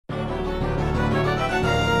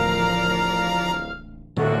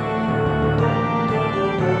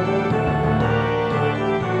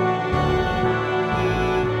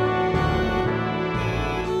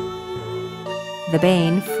the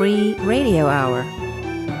Baen Free Radio Hour.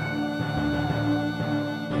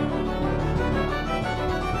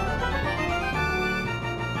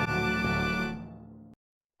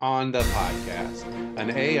 On the podcast, an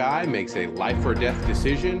AI makes a life or death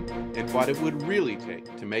decision and what it would really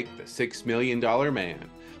take to make the $6 million man.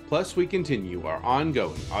 Plus, we continue our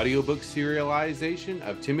ongoing audiobook serialization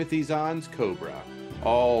of Timothy Zahn's Cobra,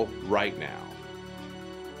 all right now.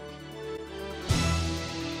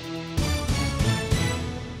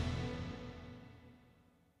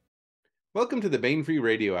 Welcome to the Baen Free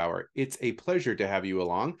Radio Hour. It's a pleasure to have you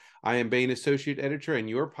along. I am Baen Associate Editor and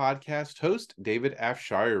your podcast host, David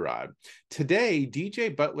Afsharirad. Today,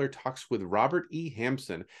 DJ Butler talks with Robert E.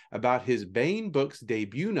 Hampson about his Baen Books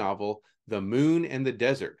debut novel, The Moon and the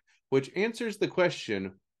Desert, which answers the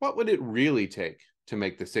question, what would it really take to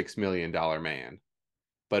make the $6 million man?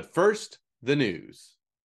 But first, the news.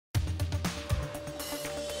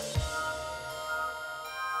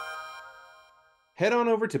 Head on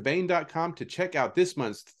over to Baen.com to check out this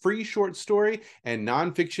month's free short story and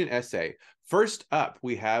nonfiction essay. First up,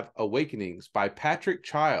 we have Awakenings by Patrick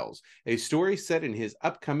Childs, a story set in his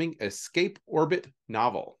upcoming Escape Orbit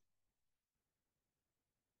novel.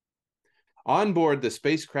 On board the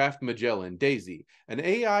spacecraft Magellan, Daisy, an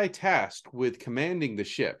AI tasked with commanding the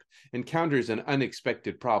ship, encounters an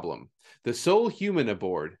unexpected problem. The sole human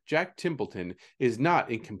aboard, Jack Templeton, is not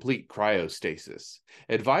in complete cryostasis.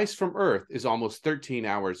 Advice from Earth is almost 13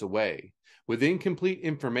 hours away. With incomplete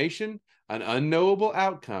information, an unknowable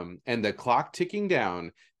outcome, and the clock ticking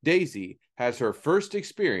down, Daisy has her first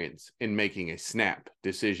experience in making a snap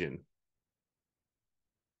decision.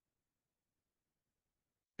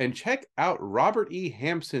 And check out Robert E.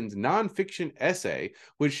 Hampson's nonfiction essay,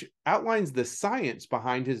 which outlines the science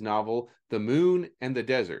behind his novel, The Moon and the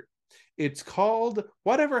Desert. It's called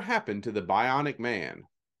Whatever Happened to the Bionic Man?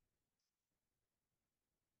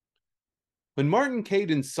 When Martin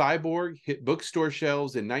Caidin's Cyborg hit bookstore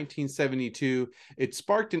shelves in 1972, it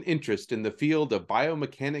sparked an interest in the field of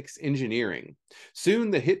biomechanics engineering.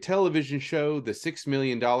 Soon, the hit television show The $6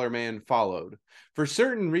 Million Man followed. For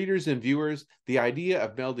certain readers and viewers, the idea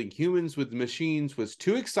of melding humans with machines was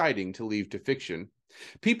too exciting to leave to fiction.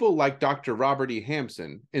 People like Dr. Robert E.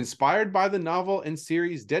 Hampson, inspired by the novel and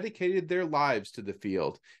series, dedicated their lives to the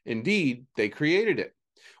field. Indeed, they created it.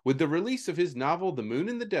 With the release of his novel, The Moon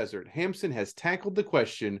and the Desert, Hampson has tackled the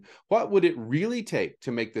question, what would it really take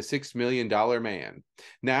to make the $6 million man?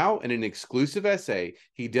 Now, in an exclusive essay,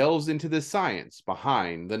 he delves into the science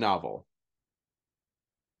behind the novel.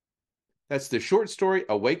 That's the short story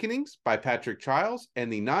Awakenings by Patrick Childs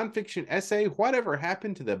and the nonfiction essay Whatever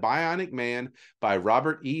Happened to the Bionic Man by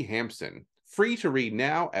Robert E. Hampson. Free to read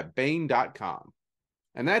now at Baen.com.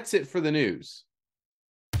 And that's it for the news.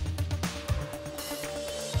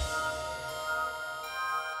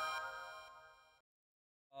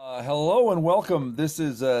 Hello and welcome. This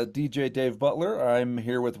is DJ Dave Butler. I'm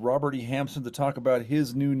here with Robert E. Hampson to talk about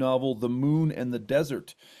his new novel, The Moon and the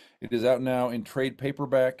Desert. It is out now in trade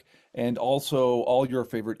paperback and also all your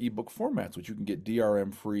favorite ebook formats, which you can get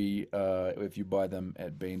DRM free if you buy them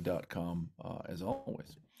at Baen.com, as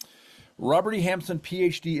always. Robert E. Hampson,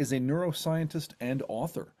 PhD, is a neuroscientist and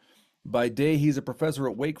author. By day, he's a professor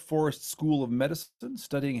at Wake Forest School of Medicine,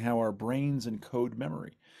 studying how our brains encode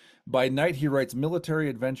memory. By night, he writes military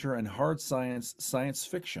adventure and hard science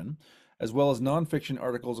fiction, as well as nonfiction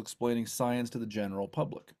articles explaining science to the general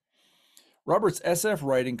public. Robert's SF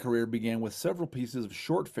writing career began with several pieces of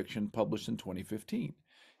short fiction published in 2015.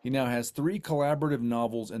 He now has 3 collaborative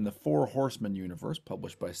novels in the Four Horsemen universe,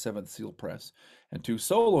 published by Seventh Seal Press, and 2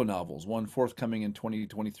 solo novels, one forthcoming in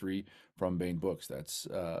 2023 from Baen Books. That's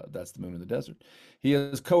The Moon and the Desert. He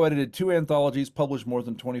has co-edited 2 anthologies, published more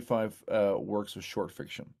than 25 works of short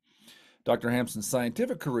fiction. Dr. Hampson's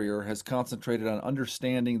scientific career has concentrated on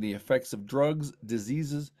understanding the effects of drugs,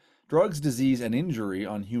 disease, and injury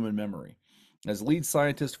on human memory. As lead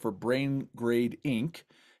scientist for Brain Grade Inc.,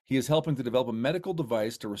 he is helping to develop a medical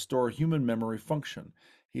device to restore human memory function.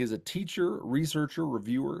 He is a teacher, researcher,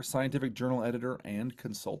 reviewer, scientific journal editor, and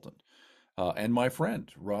consultant. And my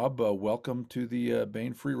friend, Rob, welcome to the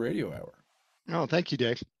Baen Free Radio Hour. Oh, thank you,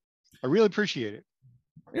 Dave. I really appreciate it.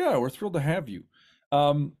 Yeah, we're thrilled to have you.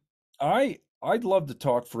 I'd love to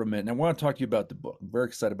talk for a minute, and I want to talk to you about the book. I'm very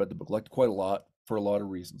excited about the book. I liked it quite a lot for a lot of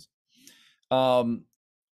reasons.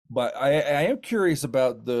 But I am curious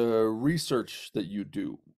about the research that you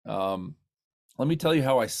do. Let me tell you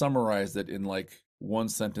how I summarized it in like one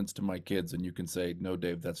sentence to my kids, and you can say, no,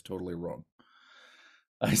 Dave, that's totally wrong.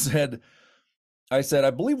 I said, I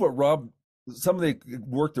believe some of the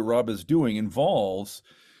work that Rob is doing involves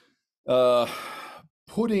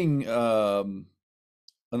putting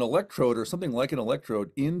an electrode or something like an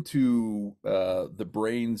electrode into the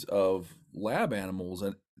brains of lab animals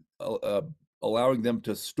and allowing them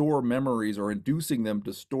to store memories or inducing them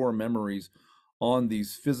to store memories on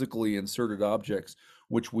these physically inserted objects,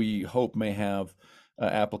 which we hope may have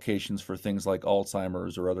applications for things like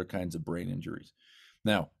Alzheimer's or other kinds of brain injuries.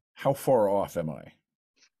 Now, how far off am I?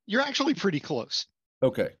 You're actually pretty close.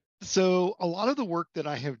 Okay. So a lot of the work that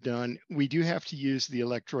I have done, we do have to use the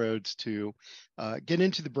electrodes to get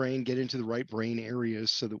into the brain, get into the right brain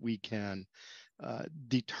areas so that we can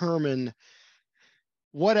determine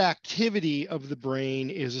what activity of the brain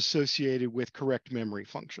is associated with correct memory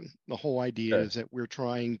function. The whole idea is that we're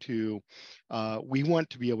trying to, we want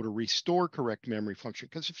to be able to restore correct memory function.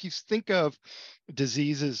 Because if you think of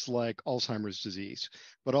diseases like Alzheimer's disease,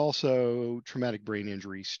 but also traumatic brain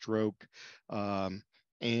injury, stroke,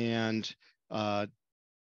 and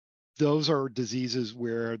those are diseases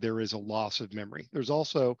where there is a loss of memory. There's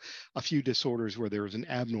also a few disorders where there is an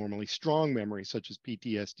abnormally strong memory, such as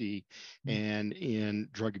PTSD and in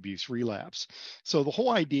drug abuse relapse. So the whole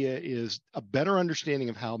idea is a better understanding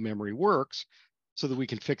of how memory works so that we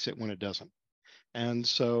can fix it when it doesn't. And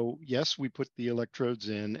so, yes, we put the electrodes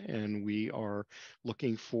in and we are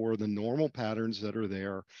looking for the normal patterns that are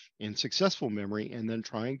there in successful memory and then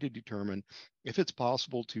trying to determine if it's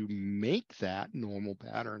possible to make that normal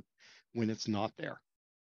pattern when it's not there.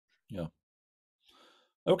 Yeah.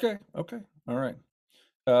 Okay. Okay. All right.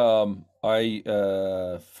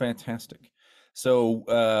 Fantastic. So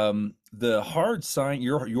the hard science,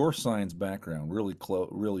 your science background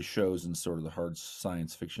really shows in sort of the hard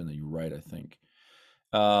science fiction that you write, I think.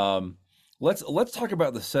 Let's talk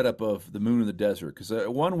about the setup of the moon and the desert, because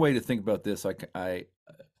one way to think about this, I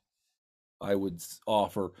would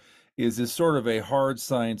offer, is this sort of a hard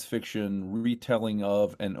science fiction retelling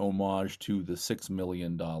of an homage to the $6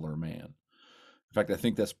 Million Man. In fact, I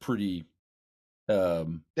think that's pretty.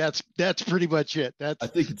 That's pretty much it. I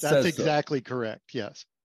think that's exactly correct. Yes.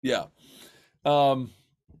 Yeah. All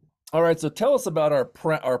right. So tell us about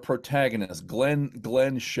our protagonist,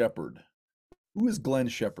 Glenn Shepard. Who is Glenn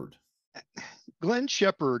Shepard? Glenn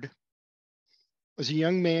Shepard was a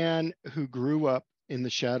young man who grew up in the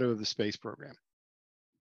shadow of the space program.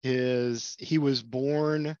 He was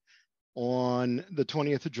born on the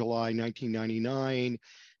 20th of July, 1999,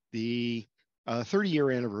 the 30-year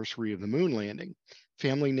anniversary of the moon landing.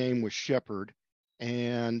 Family name was Shepard,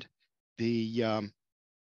 and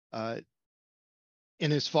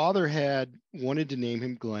his father had wanted to name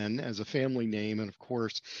him Glenn as a family name, and of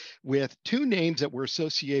course, with two names that were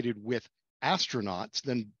associated with astronauts,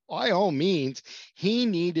 then by all means, he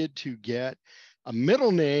needed to get a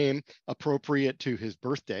middle name appropriate to his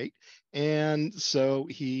birth date. And so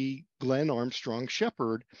Glenn Armstrong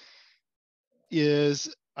Shepard,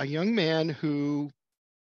 is a young man who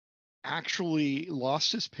actually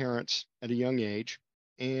lost his parents at a young age,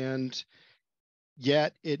 and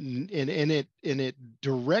yet it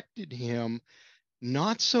directed him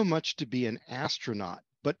not so much to be an astronaut,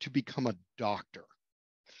 but to become a doctor.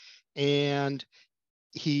 And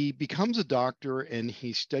he becomes a doctor, and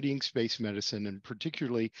he's studying space medicine, and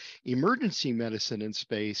particularly emergency medicine in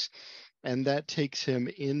space. And that takes him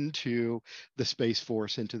into the Space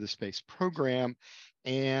Force, into the space program.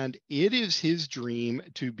 And it is his dream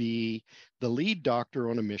to be the lead doctor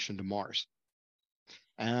on a mission to Mars.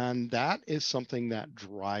 And that is something that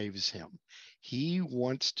drives him. He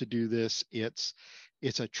wants to do this. It's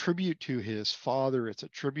a tribute to his father. It's a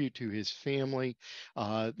tribute to his family.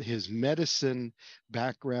 His medicine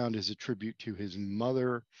background is a tribute to his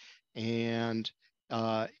mother. And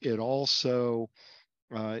it also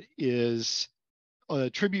is a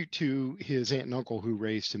tribute to his aunt and uncle who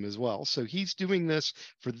raised him as well. So he's doing this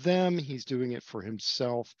for them. He's doing it for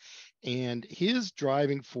himself. And his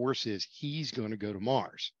driving force is he's going to go to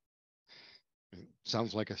Mars.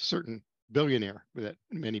 Sounds like a certain billionaire that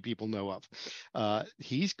many people know of.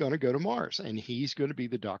 He's going to go to Mars, and he's going to be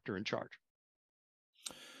the doctor in charge.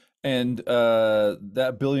 And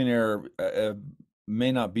that billionaire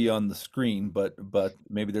may not be on the screen, but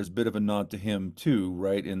maybe there's a bit of a nod to him too,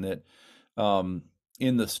 right? In that,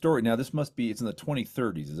 in the story. Now, it's in the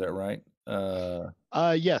 2030s. Is that right?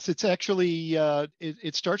 Yes, it's actually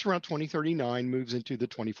it starts around 2039, moves into the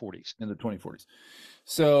 2040s. In the 2040s.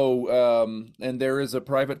 So, and there is a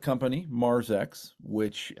private company, MarsX,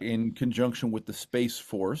 which, in conjunction with the Space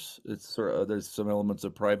Force, there's some elements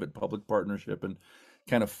of private-public partnership and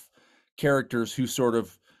kind of characters who sort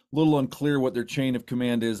of little unclear what their chain of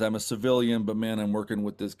command is. I'm a civilian, but man, I'm working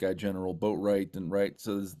with this guy, General Boatwright, and right.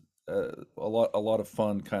 So there's a lot of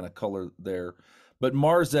fun kind of color there. But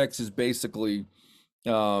MarsX is basically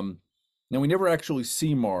Now we never actually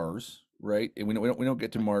see Mars, right? And we don't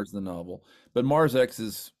get to Mars in the novel, but Mars X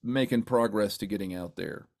is making progress to getting out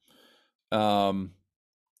there.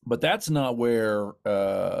 But that's not where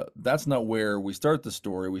we start the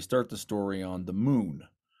story. We start the story on the moon,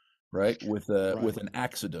 right? With an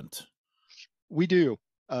accident. We do.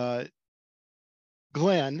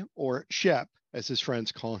 Glenn, or Shep, as his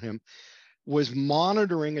friends call him, was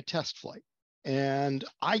monitoring a test flight. And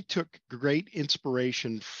I took great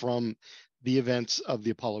inspiration from the events of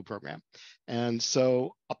the Apollo program. And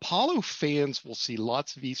so Apollo fans will see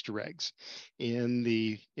lots of Easter eggs in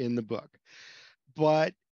the book.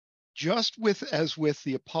 But just as with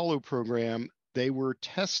the Apollo program, they were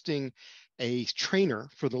testing a trainer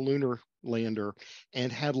for the lunar lander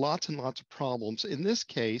and had lots and lots of problems. In this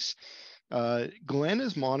case, Glenn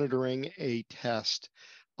is monitoring a test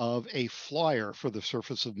of a flyer for the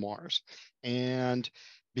surface of Mars. And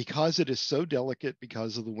because it is so delicate,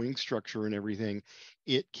 because of the wing structure and everything,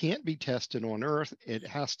 it can't be tested on Earth. It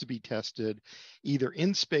has to be tested either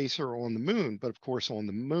in space or on the moon. But of course, on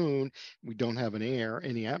the moon, we don't have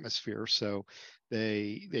any atmosphere, so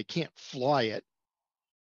they can't fly it.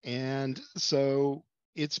 And so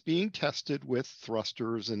it's being tested with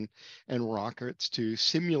thrusters and rockets to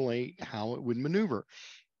simulate how it would maneuver.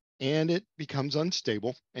 And it becomes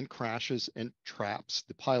unstable and crashes and traps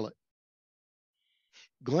the pilot.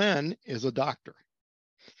 Glenn is a doctor,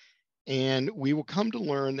 and we will come to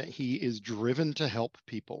learn that he is driven to help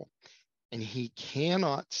people, and he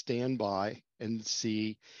cannot stand by and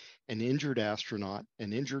see an injured astronaut,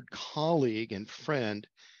 an injured colleague and friend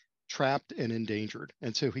trapped and endangered.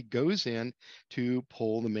 And so he goes in to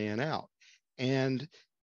pull the man out, and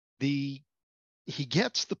he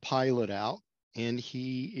gets the pilot out, and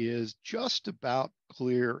he is just about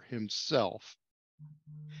clear himself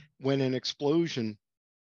when an explosion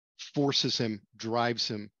drives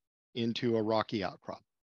him into a rocky outcrop.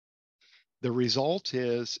 The result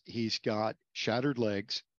is he's got shattered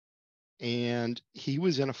legs, and he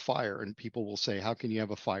was in a fire. And people will say, how can you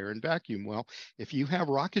have a fire in vacuum? Well, if you have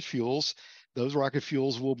rocket fuels, those rocket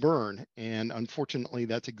fuels will burn. And unfortunately,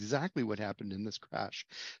 that's exactly what happened in this crash.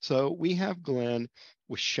 So we have Glenn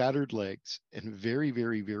with shattered legs and very,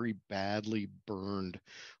 very, very badly burned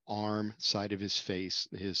arm, side of his face,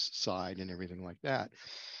 his side, and everything like that.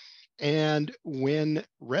 And when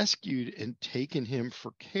rescued and taken him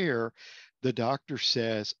for care, the doctor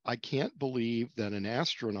says, I can't believe that an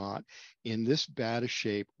astronaut in this bad a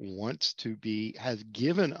shape has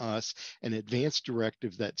given us an advance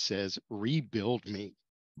directive that says, rebuild me.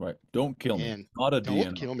 Right. Don't kill me. And Not a don't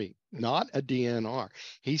DNR. kill me. Not a DNR.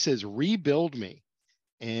 He says, rebuild me.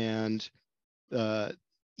 And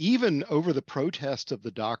even over the protest of the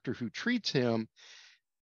doctor who treats him,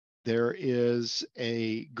 there is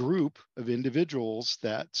a group of individuals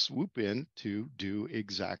that swoop in to do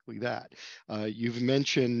exactly that. You've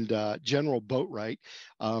mentioned General Boatwright.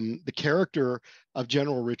 The character of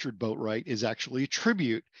General Richard Boatwright is actually a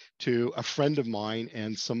tribute to a friend of mine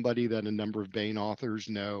and somebody that a number of Baen authors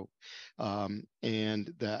know,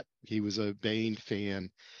 and that he was a Baen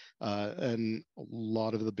fan. And a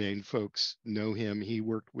lot of the Baen folks know him. He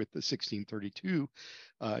worked with the 1632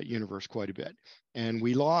 universe quite a bit. And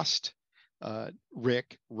we lost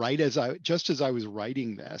Rick just as I was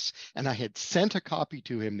writing this, and I had sent a copy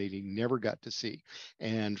to him that he never got to see.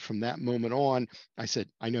 And from that moment on, I said,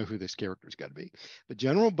 I know who this character's got to be. But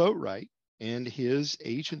General Boatwright and his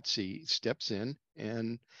agency steps in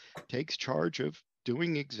and takes charge of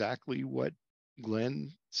doing exactly what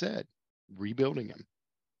Glenn said, rebuilding him.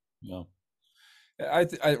 Yeah.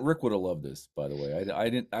 Rick would have loved this, by the way. I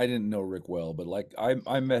didn't know Rick well, but like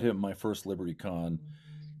I met him at my first Liberty Con,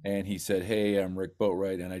 and he said, "Hey, I'm Rick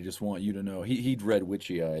Boatwright, and I just want you to know." He'd read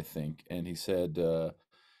Witchy, I think, and he said, "I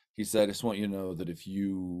just want you to know that if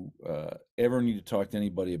you ever need to talk to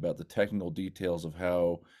anybody about the technical details of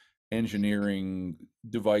how engineering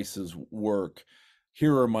devices work,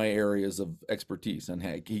 here are my areas of expertise." And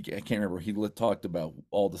I can't remember. He talked about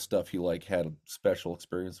all the stuff he had a special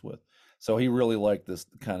experience with. So he really liked this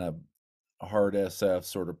kind of hard SF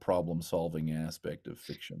sort of problem solving aspect of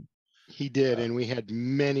fiction. He did, and we had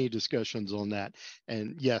many discussions on that.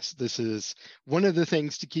 And yes, this is one of the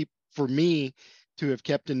things for me to have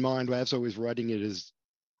kept in mind as I was writing it is,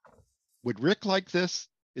 would Rick like this?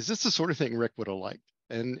 Is this the sort of thing Rick would have liked?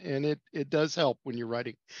 And it does help when you're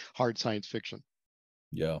writing hard science fiction.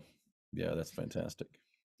 Yeah, that's fantastic.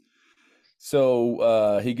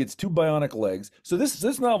 So he gets 2 bionic legs. So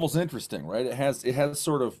this novel's interesting, right? It has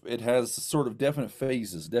sort of definite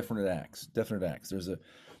phases, definite acts.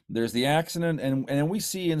 there's the accident, and we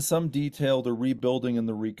see in some detail the rebuilding and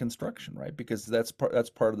the reconstruction, right? Because that's part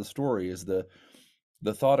of the story, is the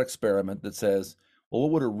thought experiment that says, well,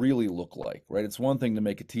 what would it really look like, right? It's one thing to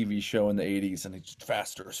make a TV show in the 80s and it's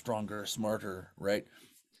faster, stronger, smarter, right?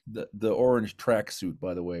 The orange tracksuit,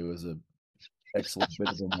 by the way, was a excellent bit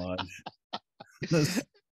of homage.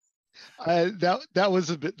 That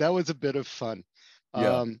was a bit of fun.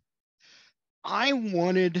 Yeah. I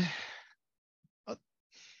wanted.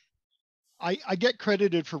 I get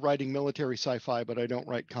credited for writing military sci-fi, but I don't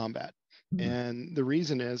write combat. And the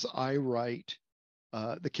reason is I write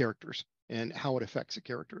the characters and how it affects the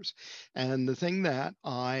characters. And the thing that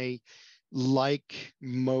I like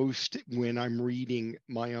most when I'm reading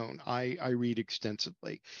my own, I read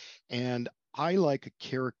extensively, and I like a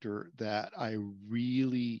character that I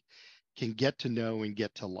really can get to know and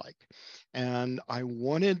get to like. And I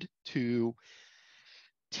wanted to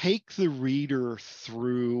take the reader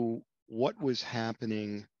through what was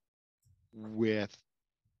happening with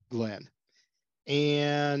Glenn,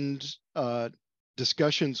 and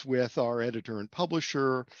discussions with our editor and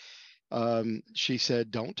publisher. She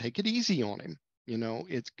said, don't take it easy on him. You know,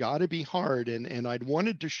 it's got to be hard. And I'd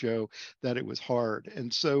wanted to show that it was hard.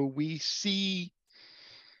 And so we see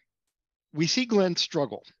Glenn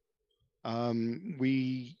struggle.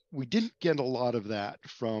 We didn't get a lot of that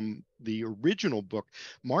from the original book.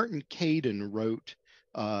 Martin Caidin wrote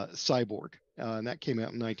Cyborg, and that came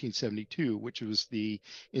out in 1972, which was the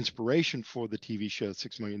inspiration for the TV show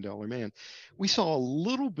 $6 Million Man. We saw a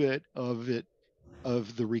little bit of it,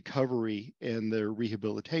 of the recovery and the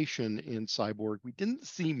rehabilitation in Cyborg. We didn't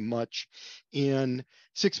see much in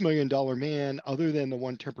 $6 Million Man, other than the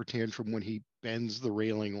one temper tantrum when he bends the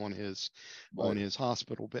railing on his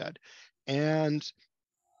hospital bed. And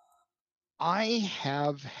I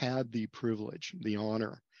have had the privilege, the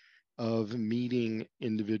honor of meeting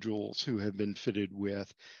individuals who have been fitted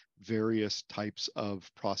with various types of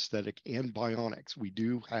prosthetic and bionics. We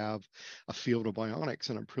do have a field of bionics,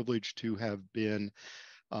 and I'm privileged to have been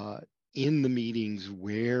in the meetings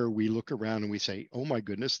where we look around and we say, oh my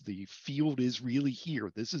goodness, the field is really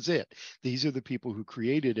here. This is it. These are the people who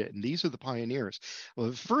created it, and these are the pioneers. Well,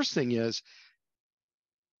 the first thing is,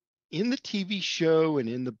 in the TV show and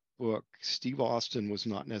in the book, Steve Austin was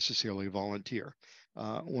not necessarily a volunteer.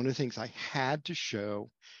 One of the things I had to show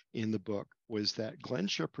in the book was that Glenn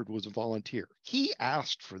Shepard was a volunteer. He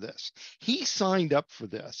asked for this. He signed up for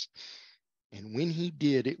this. And when he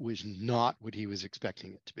did, it was not what he was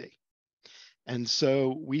expecting it to be. And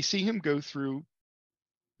so we see him go through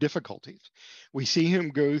difficulties. We see him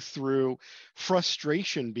go through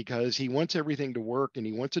frustration because he wants everything to work and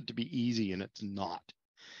he wants it to be easy, and it's not.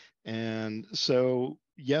 And so,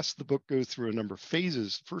 yes, the book goes through a number of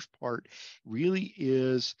phases. First part really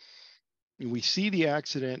is, we see the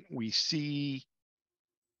accident, we see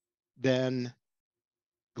then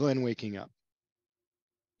Glenn waking up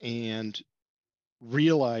and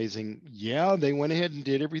realizing, yeah, they went ahead and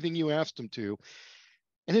did everything you asked them to,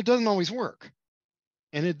 and it doesn't always work.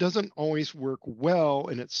 And it doesn't always work well,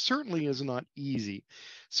 and it certainly is not easy.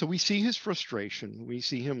 So we see his frustration. We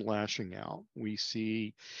see him lashing out. We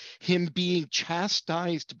see him being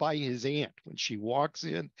chastised by his aunt when she walks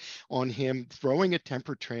in on him throwing a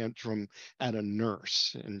temper tantrum at a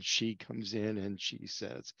nurse. And she comes in and she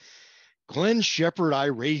says, Glenn Shepard, I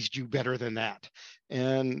raised you better than that.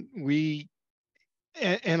 And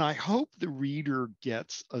I hope the reader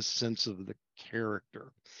gets a sense of the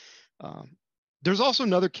character. There's also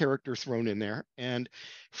another character thrown in there. And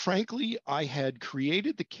frankly, I had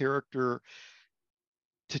created the character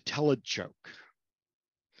to tell a joke.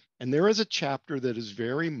 And there is a chapter that is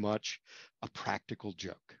very much a practical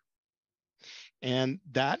joke. And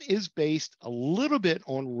that is based a little bit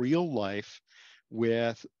on real life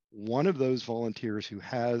with one of those volunteers who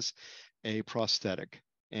has a prosthetic.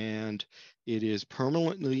 And it is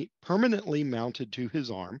permanently mounted to his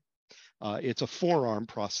arm. It's a forearm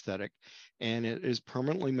prosthetic, and it is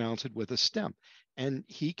permanently mounted with a stem. And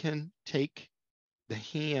he can take the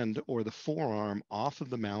hand or the forearm off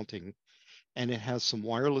of the mounting, and it has some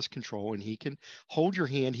wireless control, and he can hold your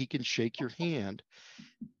hand, he can shake your hand.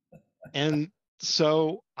 And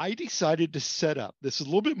so I decided to set up, this is a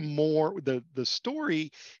little bit more, the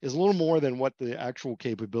story is a little more than what the actual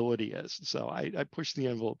capability is. So I pushed the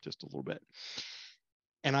envelope just a little bit.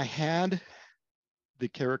 And I had the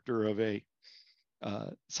character of a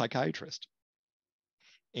psychiatrist.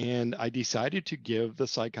 And I decided to give the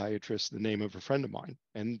psychiatrist the name of a friend of mine.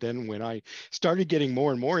 And then when I started getting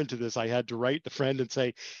more and more into this, I had to write the friend and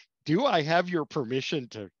say, do I have your permission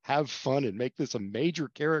to have fun and make this a major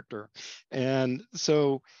character? And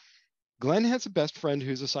so Glenn has a best friend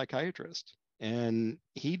who's a psychiatrist, and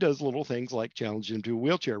he does little things like challenge him to a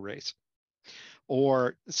wheelchair race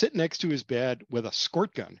or sit next to his bed with a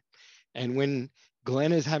squirt gun. And when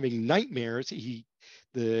Glenn is having nightmares,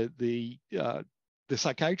 the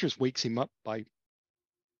psychiatrist wakes him up by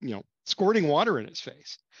squirting water in his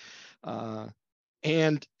face.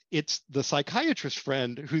 And it's the psychiatrist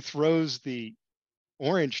friend who throws the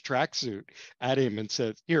orange tracksuit at him and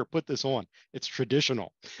says, "Here, put this on. It's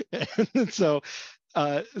traditional." And so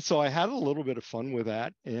I had a little bit of fun with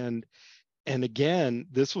that. And again,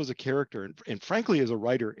 this was a character, and frankly, as a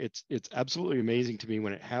writer, it's absolutely amazing to me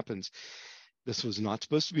when it happens. This was not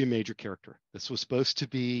supposed to be a major character. This was supposed to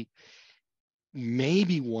be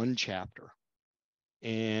maybe one chapter.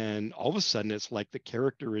 And all of a sudden, it's like the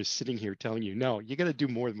character is sitting here telling you, "No, you got to do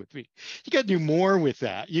more with me. You got to do more with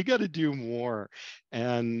that. You got to do more."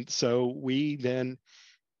 And so we then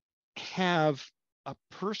have a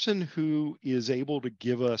person who is able to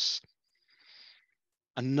give us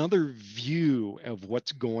another view of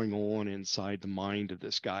what's going on inside the mind of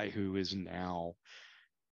this guy who is now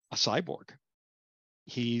a cyborg.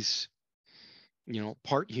 He's,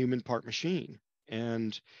 part human, part machine.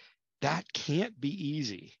 And that can't be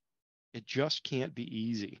easy. It just can't be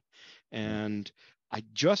easy. And I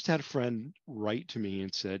just had a friend write to me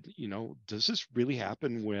and said, does this really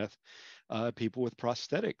happen with people with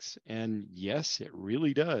prosthetics? And yes, it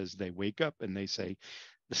really does. They wake up and they say,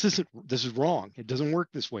 this is wrong. It doesn't work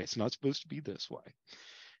this way. It's not supposed to be this way.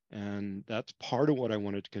 And that's part of what I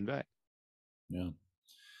wanted to convey. Yeah.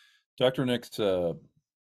 Dr. Nick's,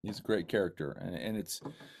 he's a great character. And it's,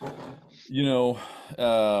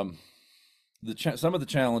 some of the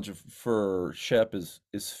challenge for Shep is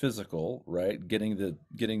physical, right? Getting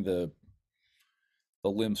the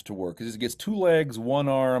limbs to work, because he gets 2 legs, 1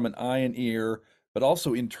 arm, an eye and ear, but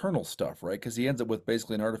also internal stuff, right? Because he ends up with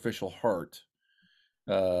basically an artificial heart,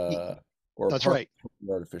 or that's right,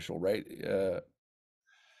 artificial, right?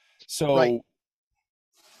 So right.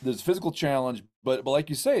 there's physical challenge, but like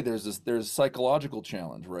you say, there's psychological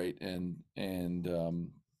challenge, right? And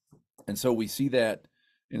so we see that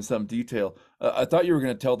in some detail. I thought you were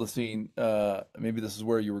going to tell the scene, maybe this is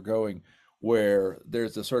where you were going, where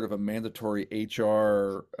there's a sort of a mandatory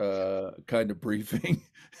HR kind of briefing,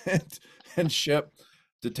 and Shep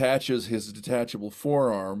detaches his detachable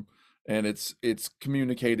forearm, and it's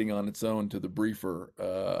communicating on its own to the briefer.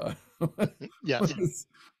 Yes.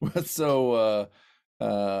 So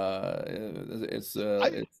it's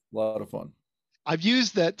a lot of fun. I've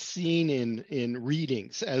used that scene in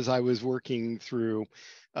readings as I was working through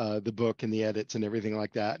the book and the edits and everything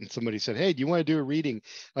like that. And somebody said, "Hey, do you want to do a reading?"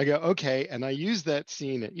 I go, "Okay." And I use that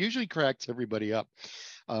scene. It usually cracks everybody up.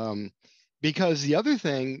 Because the other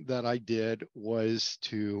thing that I did was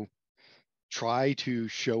to try to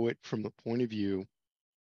show it from the point of view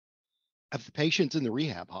of the patients in the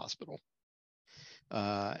rehab hospital.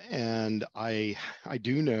 And I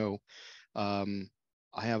do know,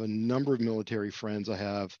 I have a number of military friends. I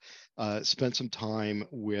have spent some time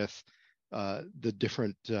with the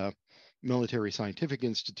different military scientific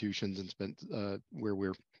institutions and spent where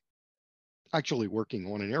we're actually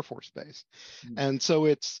working on an Air Force base. And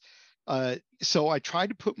so so I try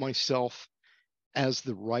to put myself as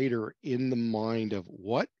the writer in the mind of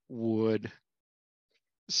what would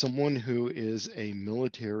someone who is a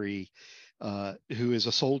military, who is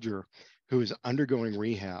a soldier, who is undergoing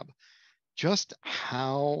rehab, just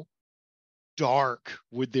how dark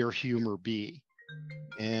would their humor be?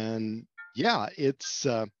 And yeah, it's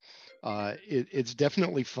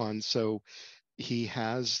definitely fun. So he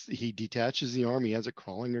detaches the arm. He has it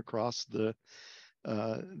crawling across the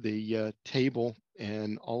table,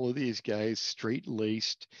 and all of these guys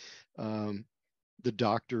straight-laced, the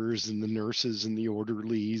doctors and the nurses and the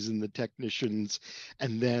orderlies and the technicians,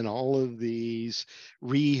 and then all of these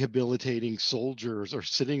rehabilitating soldiers are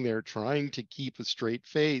sitting there trying to keep a straight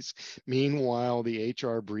face. Meanwhile, the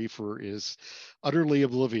HR briefer is utterly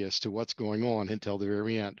oblivious to what's going on until the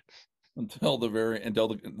very end. Until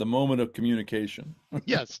the moment of communication.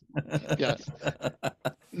 Yes.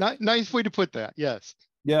 Nice way to put that. Yes.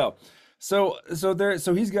 Yeah. So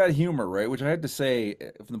he's got humor, right? Which I had to say,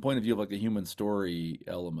 from the point of view of like a human story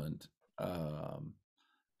element,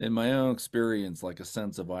 in my own experience, like a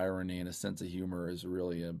sense of irony and a sense of humor is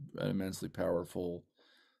really an immensely powerful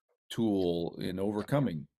tool in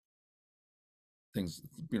overcoming things,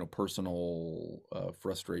 personal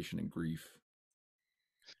frustration and grief.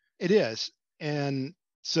 It is. And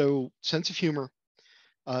so sense of humor,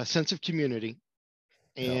 sense of community,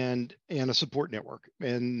 and a support network.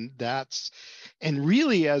 And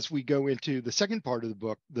really, as we go into the second part of the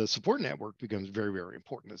book, the support network becomes very, very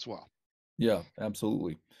important as well. Yeah,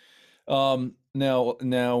 absolutely.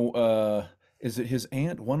 Is it his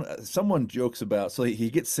aunt? Someone jokes about, so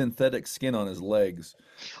he gets synthetic skin on his legs,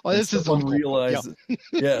 Oh, and this is someone uncle. Yeah. realizes,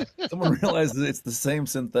 yeah, someone realizes it's the same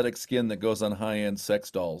synthetic skin that goes on high-end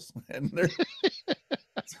sex dolls, and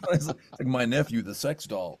it's like my nephew, the sex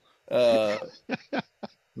doll. Uh,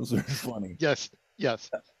 those are funny. Yes.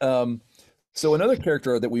 Yes. Um, so another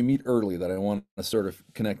character that we meet early that I want to sort of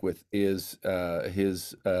connect with is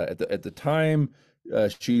his at the time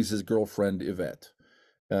she's his girlfriend Yvette,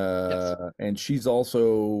 Yes. and she's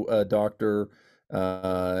also a doctor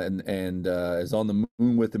and is on the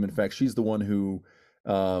moon with him. In fact, she's the one who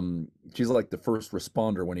she's like the first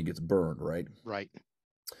responder when he gets burned, right? Right.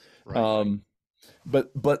 Right. Um,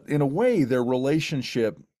 but in a way, their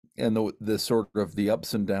relationship and the sort of the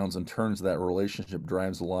ups and downs and turns of that relationship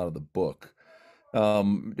drives a lot of the book.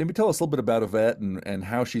 Maybe tell us a little bit about Yvette and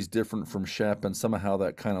how she's different from Shep and somehow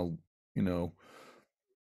that kind of, you know,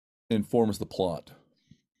 informs the plot.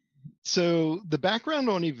 So the background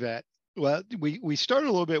on Yvette, well, we start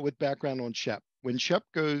a little bit with background on Shep. When Shep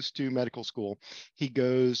goes to medical school, he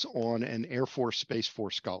goes on an Air Force Space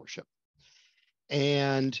Force scholarship.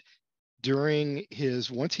 And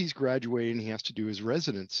once he's graduating, he has to do his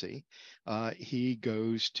residency. He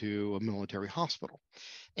goes to a military hospital,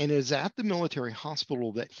 and it is at the military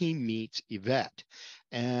hospital that he meets Yvette.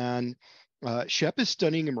 And Shep is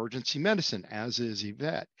studying emergency medicine, as is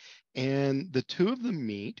Yvette, and the two of them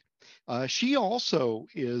meet. She also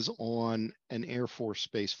is on an Air Force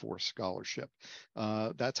Space Force scholarship.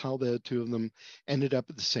 That's how the two of them ended up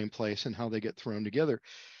at the same place and how they get thrown together.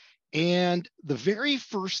 And the very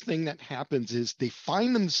first thing that happens is they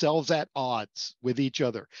find themselves at odds with each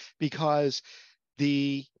other because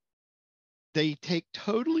they take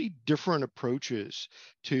totally different approaches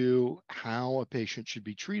to how a patient should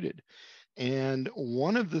be treated. And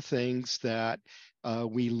one of the things that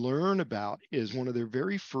we learn about is one of their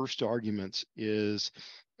very first arguments is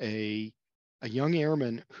a young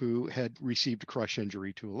airman who had received a crush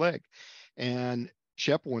injury to a leg. And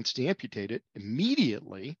Shep wants to amputate it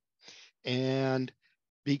immediately. And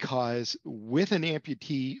because with an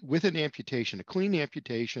amputation, a clean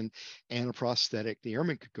amputation and a prosthetic, the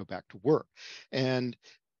airman could go back to work. And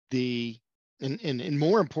and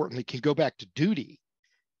more importantly, can go back to duty.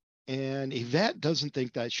 And Yvette doesn't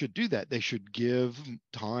think that should do that. They should give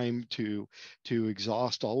time to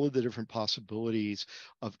exhaust all of the different possibilities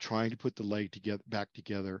of trying to put the leg together back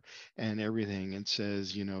together and everything. And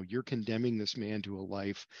says, you're condemning this man to a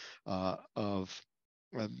life of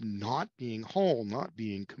not being whole, not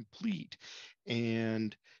being complete.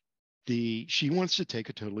 And she wants to take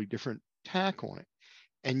a totally different tack on it.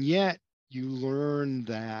 And yet you learn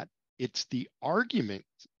that it's the argument,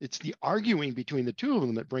 it's the arguing between the two of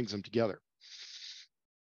them that brings them together.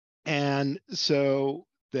 And so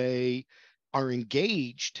they are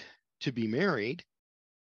engaged to be married.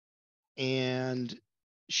 And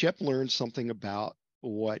Shep learns something about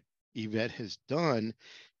what Yvette has done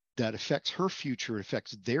that affects her future,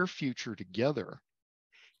 affects their future together.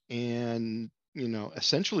 And,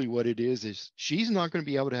 essentially what it is she's not going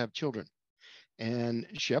to be able to have children. And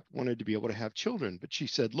Shep wanted to be able to have children, but she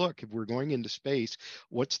said, look, if we're going into space,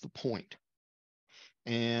 what's the point?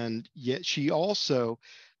 And yet she also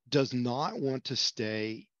does not want to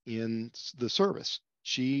stay in the service.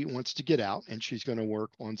 She wants to get out and she's going to work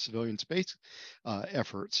on civilian space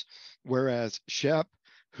efforts. Whereas Shep,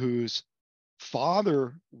 whose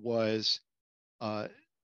father was in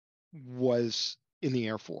the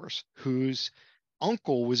Air Force, whose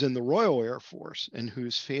uncle was in the Royal Air Force, and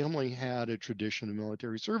whose family had a tradition of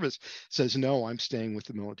military service, says, no, I'm staying with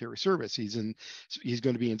the military service. He's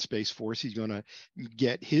going to be in Space Force. He's going to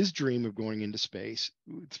get his dream of going into space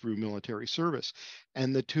through military service.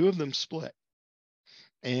 And the two of them split.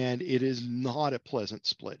 And it is not a pleasant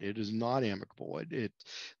split. It is not amicable.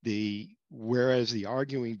 Whereas the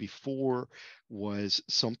arguing before was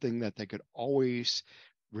something that they could always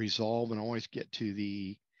resolve and always get to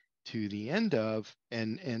the end of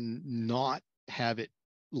and not have it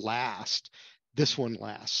last. This one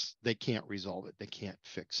lasts. They can't resolve it. They can't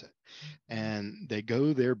fix it. And they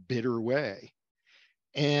go their bitter way.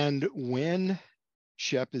 And when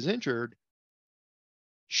Shep is injured,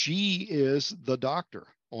 she is the doctor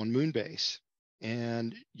on Moonbase.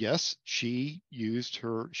 And yes, she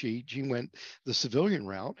went the civilian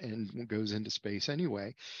route and goes into space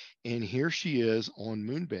anyway. And here she is on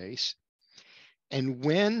Moonbase. And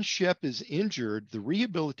when Shep is injured, the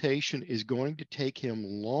rehabilitation is going to take him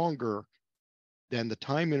longer than the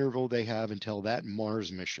time interval they have until that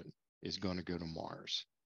Mars mission is going to go to Mars.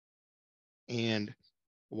 And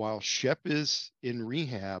while Shep is in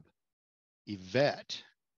rehab, Yvette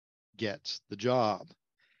gets the job,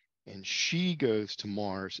 and she goes to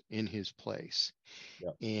Mars in his place.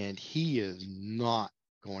 Yep. And he is not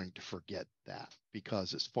going to forget that,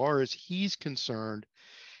 because as far as he's concerned,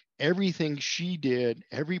 everything she did,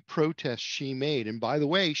 every protest she made, and by the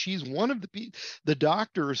way, she's one of the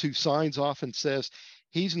doctors who signs off and says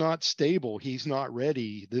he's not stable, he's not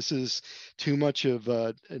ready, this is too much of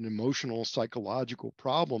an emotional psychological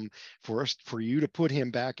problem for you to put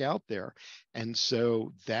him back out there. And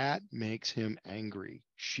so that makes him angry.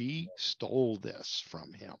 She stole this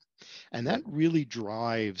from him, and that really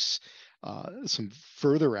drives some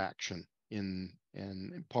further action in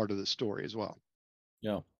part of the story as well.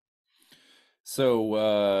 Yeah.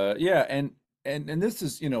 So yeah, and this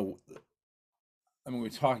is, I mean, we're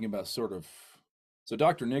talking about sort of, so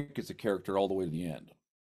Dr. Nick is a character all the way to the end.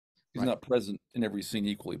 He's Right. not present in every scene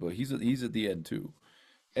equally, but he's at the end too.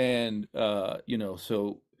 And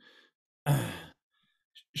so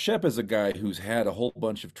Shep is a guy who's had a whole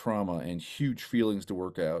bunch of trauma and huge feelings to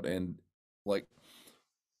work out, and like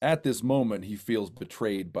at this moment he feels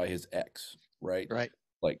betrayed by his ex, right? Right.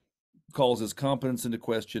 Like calls his competence into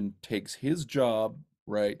question, takes his job,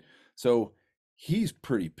 right? So he's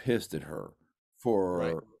pretty pissed at her for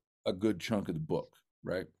Right. a good chunk of the book,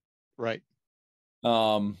 right? Right.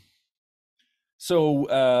 Um, so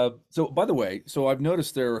by the way, so I've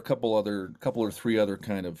noticed there are a couple or three other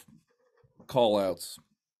kind of call outs,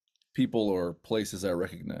 people or places I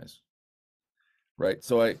recognize, right?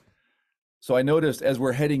 So I noticed as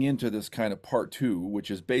we're heading into this kind of part two, which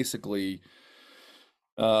is basically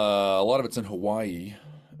a lot of it's in Hawaii.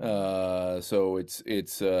 So it's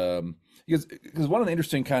because one of the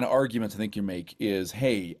interesting kind of arguments I think you make is,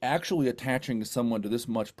 hey, actually attaching someone to this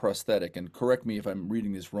much prosthetic, and correct me if I'm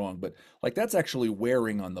reading this wrong, but like that's actually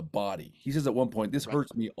wearing on the body. He says at one point, this Right.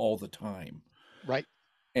 hurts me all the time. Right.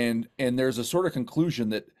 And there's a sort of conclusion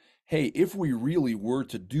that, hey, if we really were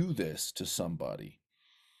to do this to somebody,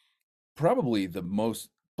 probably the most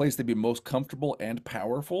place they'd be most comfortable and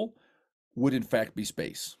powerful would in fact be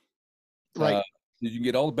space. Right. You can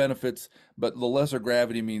get all the benefits, but the lesser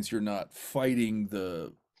gravity means you're not fighting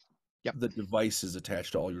the Yep. devices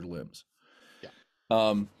attached to all your limbs. Yeah.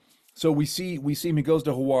 So we see him. He goes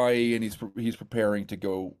to Hawaii, and he's preparing to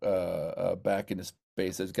go back into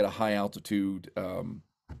space. He's got a high altitude,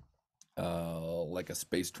 like a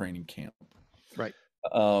space training camp. Right.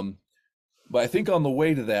 But I think on the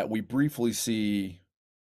way to that, we briefly see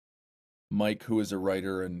Mike, who is a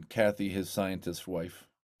writer, and Kathy, his scientist wife.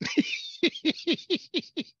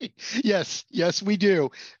 Yes, we do.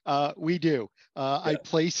 We do. I Yeah.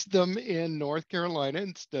 placed them in North Carolina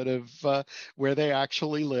instead of where they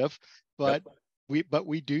actually live, Yep. but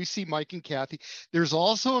we do see Mike and Kathy. There's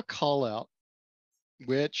also a call out,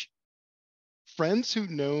 which friends who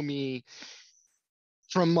know me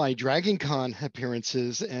from my Dragon Con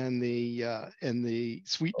appearances and the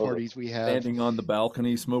suite Oh, parties we have. standing on the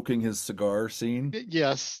balcony smoking his cigar scene.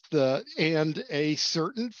 Yes, and a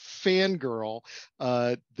certain fangirl.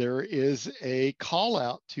 There is a call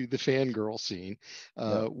out to the fangirl scene,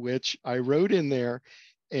 Yeah. which I wrote in there,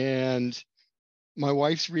 and my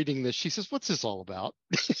wife's reading this. She says, "What's this all about?"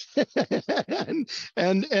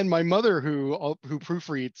 and my mother, who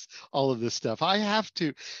proofreads all of this stuff, I have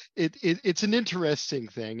to. It's an interesting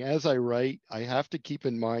thing. As I write, I have to keep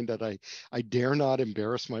in mind that I dare not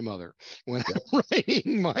embarrass my mother when Yep. I'm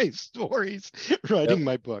writing my stories, writing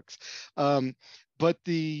my books. But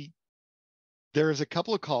there's a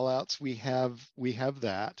couple of call outs. We have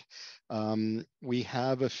that. We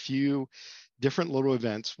have a few different little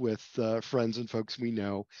events with friends and folks we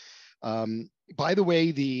know. By the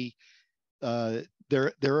way, there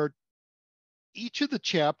are, each of the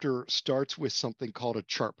chapter starts with something called a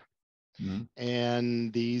chirp. Mhm.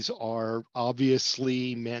 And these are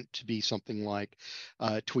obviously meant to be something like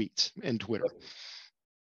tweets and Twitter.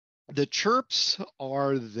 The chirps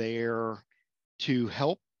are there to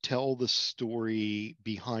help tell the story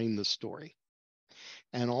behind the story,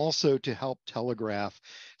 and also to help telegraph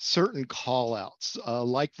certain call outs,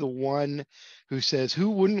 like the one who says, who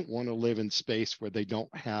wouldn't want to live in space where they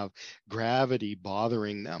don't have gravity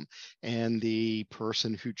bothering them? And the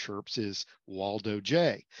person who chirps is Waldo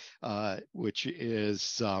J, which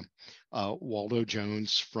is Waldo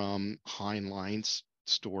Jones from Heinlein's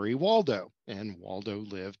story Waldo. And Waldo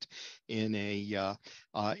lived in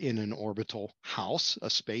in an orbital house, a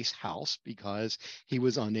space house, because he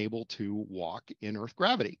was unable to walk in Earth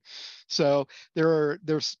gravity. So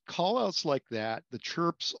there's call outs like that. The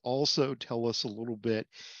chirps also tell us a little bit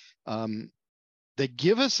They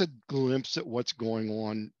give us a glimpse at what's going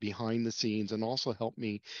on behind the scenes and also help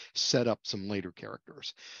me set up some later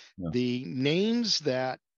characters. Yeah. The names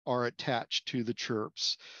that are attached to the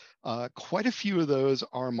chirps, quite a few of those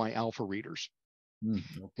are my alpha readers. Oh,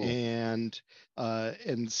 cool. And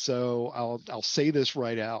so I'll say this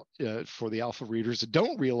right out for the alpha readers that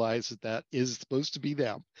don't realize that that is supposed to be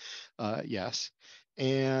them. Yes.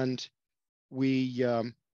 And we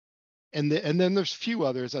and then there's a few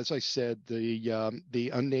others. As I said,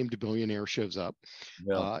 the unnamed billionaire shows up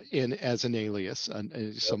in as an alias,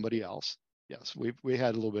 somebody else. Yes, we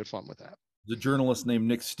had a little bit of fun with that. The journalist named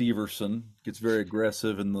Nick Steverson gets very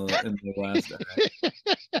aggressive in the last act.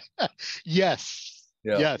 Yes.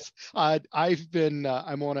 Yeah. Yes. I've been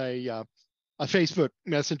I'm on a Facebook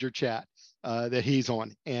Messenger chat that he's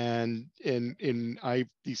on, and I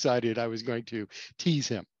decided I was going to tease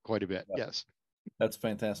him quite a bit. Yeah. Yes. That's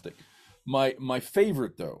fantastic. My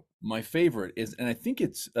favorite though, is, and I think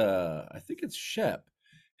it's Shep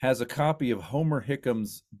has a copy of Homer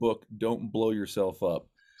Hickham's book Don't Blow Yourself Up,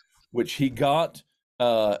 which he got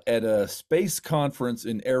at a space conference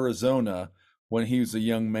in Arizona when he was a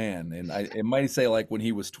young man, and it might say like when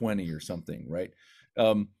he was 20 or something, right?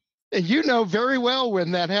 And you know very well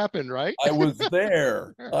when that happened, right? I was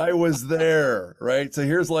there. Right? So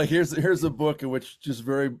here's a book in which just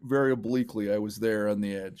very, very obliquely I was there on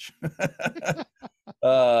the edge.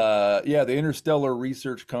 The Interstellar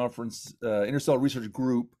Research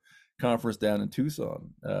Group conference down in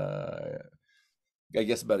Tucson. I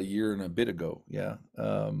guess about a year and a bit ago. Yeah.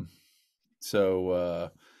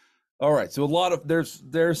 All right. So a lot of there's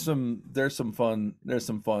some fun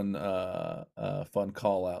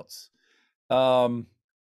call outs.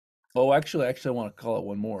 Actually, I want to call out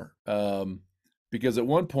one more. Because at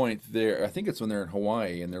one point I think it's when they're in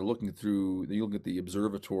Hawaii and they're looking at the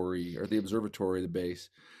observatory the base,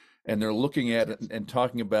 and they're looking at it and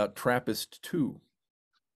talking about TRAPPIST-2.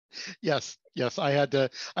 Yes. I had to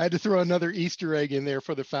throw another Easter egg in there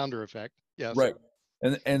for the founder effect. Yes. Right.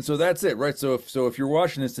 And so that's it, right? So if you're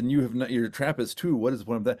watching this and you have not your TRAPPIST-2, what is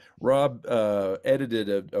one of that? Rob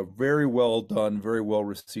edited a very well done, very well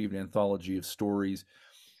received anthology of stories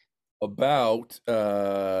about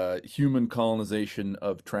human colonization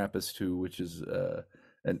of TRAPPIST-2, which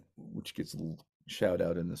gets a little shout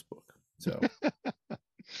out in this book. So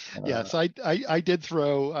yes, I did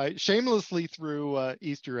shamelessly threw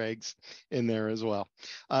Easter eggs in there as well.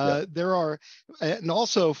 There are, and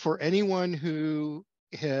also for anyone who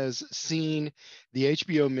has seen the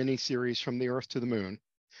HBO miniseries From the Earth to the Moon,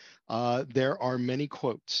 there are many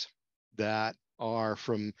quotes that are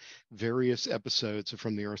from various episodes of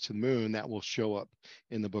From the Earth to the Moon that will show up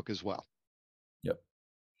in the book as well. Yep.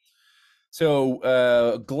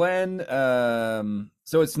 So Glenn,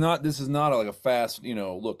 this is not like a fast,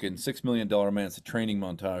 look, in $6 Million Man, it's a training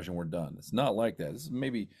montage and we're done. It's not like that. This is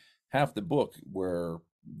maybe half the book where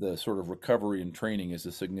the sort of recovery and training is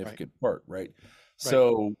a significant part, right?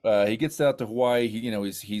 So he gets out to Hawaii.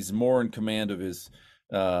 He's more in command of his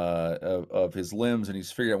limbs, and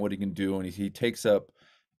he's figured out what he can do, and he takes up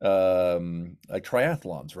like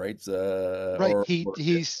triathlons, right?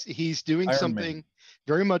 He's doing Iron something Man.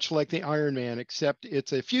 Very much like the Iron Man, except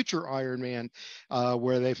it's a future Iron Man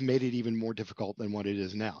where they've made it even more difficult than what it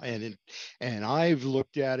is now. And I've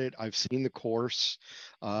looked at it. I've seen the course.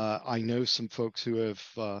 I know some folks who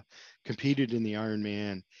have competed in the Iron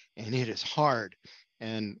Man, and it is hard.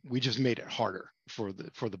 And we just made it harder for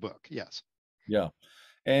the book. Yes. Yeah,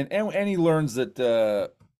 and he learns that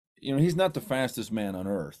he's not the fastest man on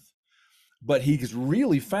Earth, but he's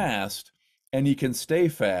really fast, and he can stay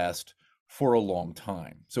fast for a long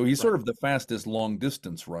time. So he's sort of the fastest long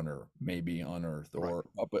distance runner maybe on Earth, or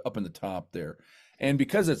up in the top there. And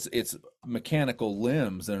because it's mechanical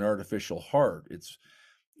limbs and an artificial heart, it's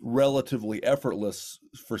relatively effortless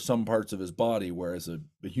for some parts of his body, whereas a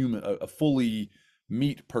fully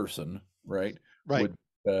meat person, right.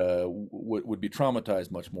 would be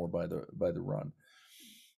traumatized much more by the run.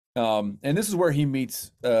 And this is where he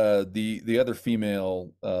meets the other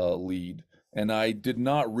female lead. And I did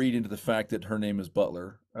not read into the fact that her name is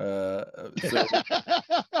Butler. That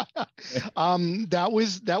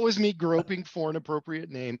was me groping for an appropriate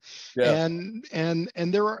name. Yeah. And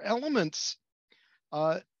there are elements.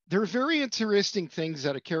 There are very interesting things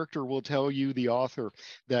that a character will tell you, the author,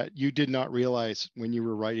 that you did not realize when you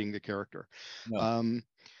were writing the character. No.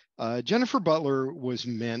 Jennifer Butler was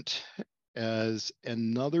meant as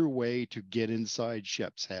another way to get inside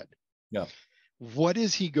Shep's head. Yeah. What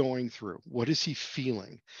is he going through? What is he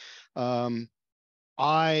feeling?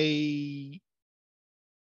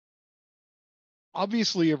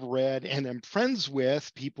 obviously have read and am friends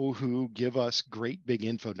with people who give us great big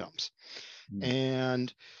info dumps.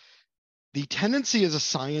 And the tendency as a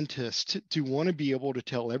scientist to want to be able to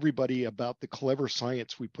tell everybody about the clever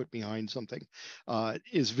science we put behind something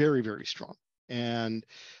is very, very strong. And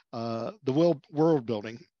the world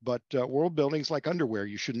building, but world building's like underwear.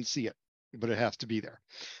 You shouldn't see it, but it has to be there.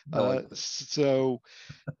 So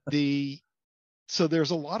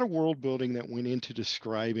there's a lot of world building that went into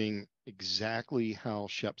describing exactly how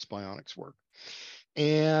Shep's bionics work.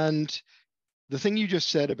 And the thing you just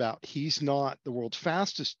said about he's not the world's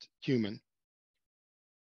fastest human,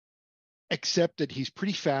 except that he's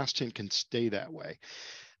pretty fast and can stay that way.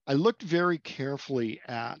 I looked very carefully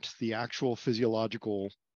at the actual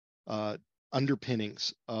physiological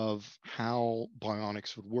underpinnings of how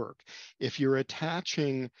bionics would work. If you're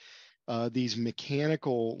attaching these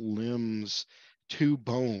mechanical limbs to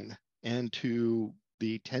bone and to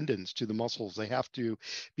the tendons, to the muscles, they have to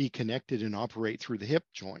be connected and operate through the hip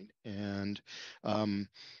joint. And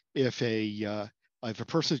if a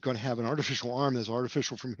person is going to have an artificial arm that's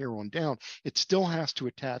artificial from here on down, it still has to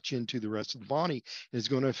attach into the rest of the body. It's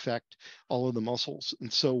going to affect all of the muscles.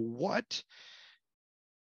 And so what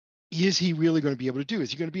is he really going to be able to do? Is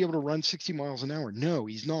he going to be able to run 60 miles an hour? No,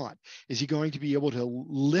 he's not. Is he going to be able to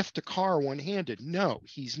lift a car one-handed? No,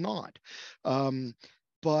 he's not.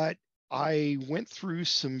 But I went through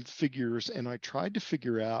some figures and I tried to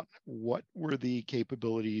figure out what were the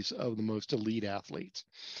capabilities of the most elite athletes.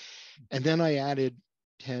 And then I added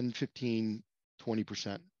 10, 15,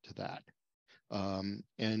 20% to that.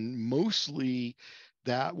 And mostly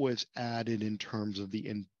that was added in terms of the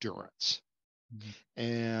endurance.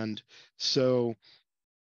 And so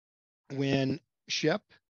when Shep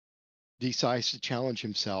decides to challenge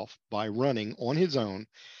himself by running on his own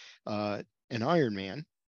an Ironman,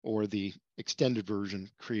 or the extended version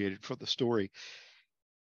created for the story,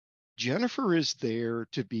 Jennifer is there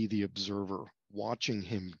to be the observer watching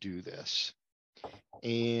him do this.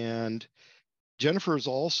 And Jennifer is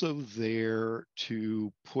also there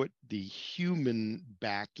to put the human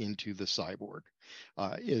back into the cyborg,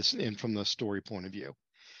 and from the story point of view.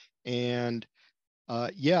 And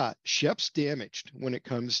yeah, Shep's damaged when it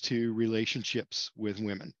comes to relationships with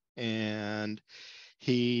women. And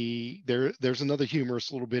there's another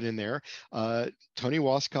humorous little bit in there. Tony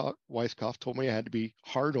Weisskopf told me I had to be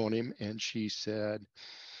hard on him, and she said,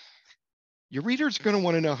 your reader's going to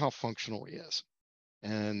want to know how functional he is.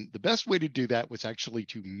 And the best way to do that was actually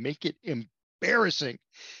to make it embarrassing,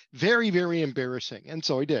 very, very embarrassing. And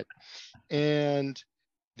so I did. And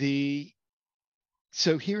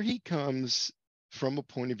so here he comes from a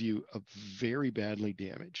point of view of very badly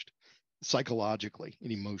damaged psychologically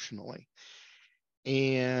and emotionally.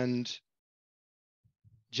 And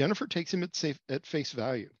Jennifer takes him at face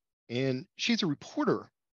value. And she's a reporter.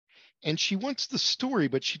 And she wants the story,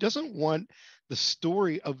 but she doesn't want the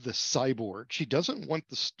story of the cyborg. She doesn't want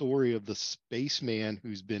the story of the spaceman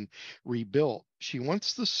who's been rebuilt. She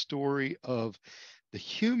wants the story of the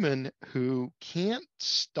human who can't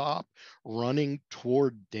stop running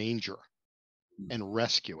toward danger and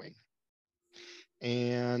rescuing.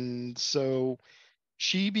 And so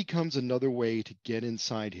she becomes another way to get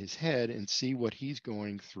inside his head and see what he's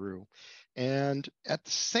going through. And at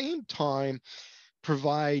the same time,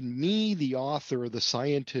 provide me, the author, the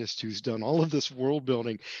scientist who's done all of this world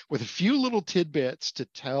building, with a few little tidbits to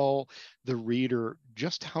tell the reader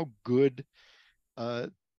just how good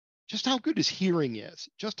his hearing is,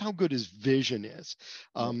 just how good his vision is,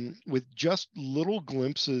 with just little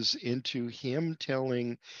glimpses into him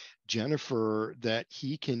telling Jennifer that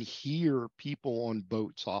he can hear people on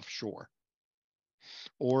boats offshore,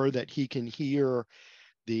 or that he can hear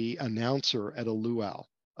the announcer at a luau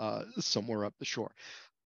somewhere up the shore.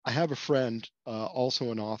 I have a friend,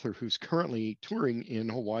 also an author, who's currently touring in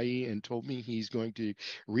Hawaii and told me he's going to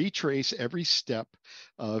retrace every step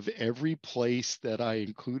of every place that I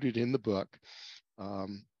included in the book.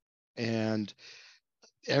 And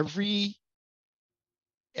every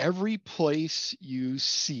place you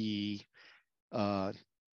see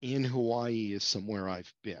in Hawaii is somewhere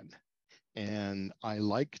I've been. And I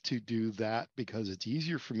like to do that because it's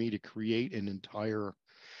easier for me to create an entire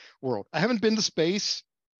world. I haven't been to space,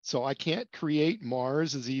 so I can't create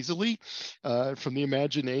Mars as easily from the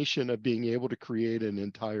imagination of being able to create an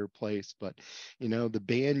entire place. But, the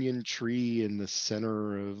banyan tree in the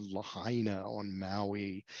center of Lahaina on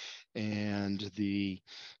Maui, and the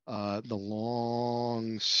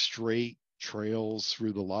long, straight trails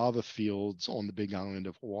through the lava fields on the Big Island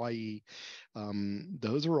of Hawaii.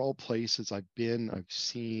 Those are all places I've been, I've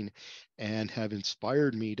seen, and have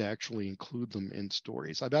inspired me to actually include them in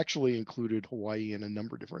stories. I've actually included Hawaii in a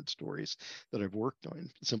number of different stories that I've worked on,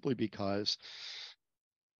 simply because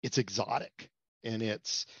it's exotic, and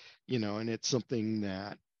it's, and it's something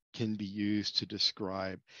that can be used to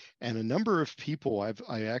describe. And a number of people,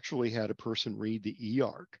 I actually had a person read the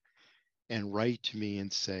e-arc and write to me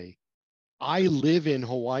and say, I live in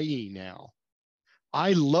Hawaii now.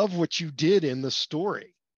 I love what you did in the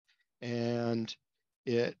story. And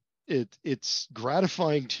it's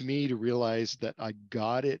gratifying to me to realize that I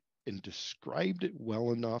got it and described it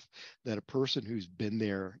well enough that a person who's been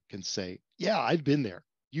there can say, yeah, I've been there.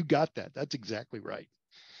 You got that. That's exactly right.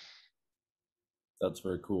 That's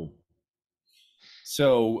very cool.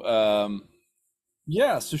 So,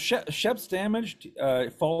 yeah, so Shep's damaged,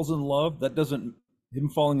 falls in love. That doesn't, him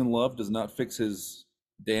falling in love does not fix his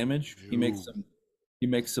damage. He makes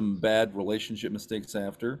some bad relationship mistakes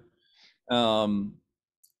after. The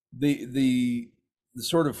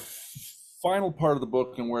sort of final part of the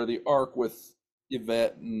book, and where the arc with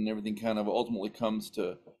Yvette and everything kind of ultimately comes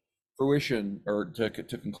to fruition, or to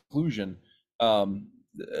conclusion.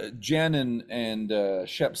 Jen and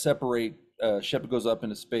Shep separate. Shep goes up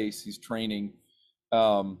into space. He's training,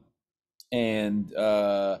 and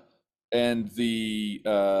there's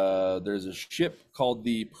a ship called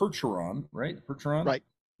the Percheron, right? Percheron, Right.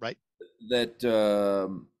 That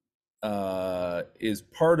is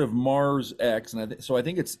part of Mars X, and I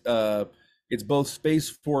think it's both Space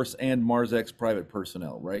Force and Mars X private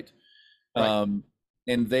personnel, right?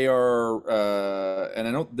 And they are, and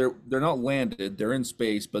I know they're not landed; they're in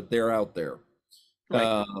space, but they're out there.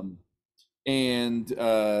 Right. And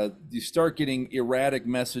you start getting erratic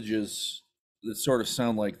messages that sort of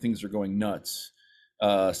sound like things are going nuts.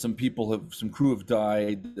 Some crew have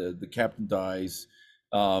died. The captain dies.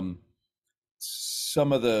 Some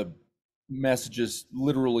of the messages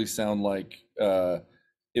literally sound like, I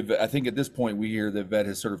think at this point we hear that Vet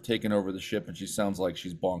has sort of taken over the ship, and she sounds like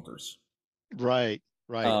she's bonkers. Right.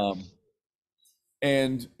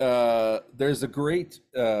 And there's a great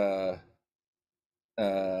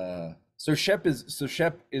so Shep is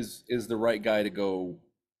the right guy to go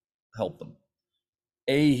help them.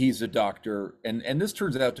 He's a doctor, and this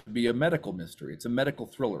turns out to be a medical mystery. It's a medical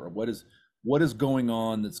thriller. What is going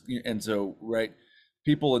on? And so, right,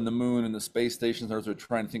 people in the moon and the space stations are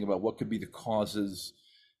trying to think about what could be the causes.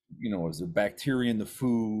 Is there bacteria in the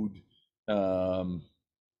food?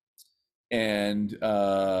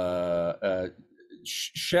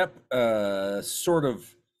 Shep sort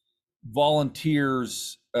of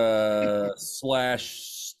volunteers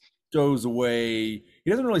slash stows away. He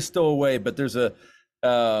doesn't really stow away, but there's a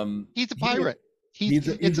he's a pirate.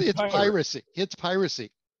 It's piracy. It's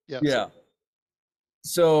piracy. Yes. Yeah.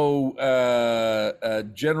 So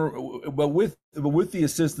but with the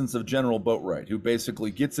assistance of General Boatwright, who basically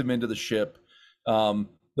gets him into the ship.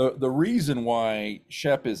 The reason why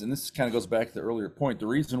Shep is, and this kind of goes back to the earlier point, the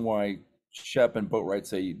reason why Shep and Boatwright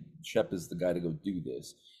say Shep is the guy to go do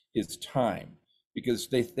this is time, because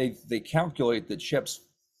they calculate that Shep's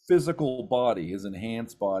physical body, his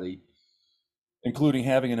enhanced body, including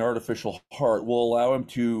having an artificial heart, will allow him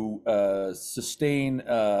to sustain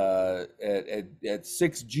at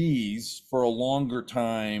 6 Gs for a longer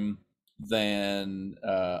time than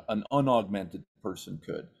an unaugmented person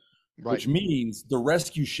could. Right. Which means the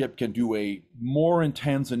rescue ship can do a more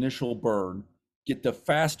intense initial burn, get to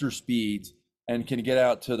faster speeds, and can get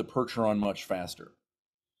out to the Percheron much faster.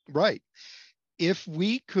 Right. If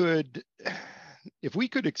we could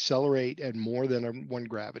accelerate at more than 1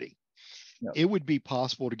 gravity, it would be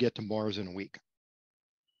possible to get to Mars in a week.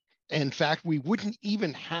 In fact, we wouldn't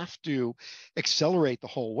even have to accelerate the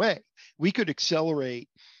whole way. We could accelerate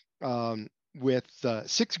with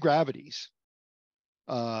 6 gravities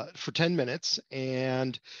for 10 minutes,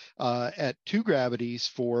 and at 2 gravities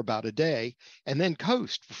for about a day, and then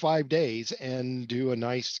coast for 5 days and do a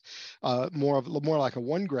nice more like a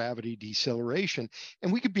 1 gravity deceleration,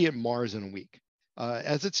 and we could be at Mars in a week.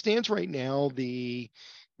 As it stands right now, the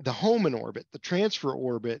home in orbit, the transfer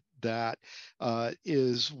orbit, that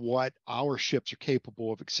is what our ships are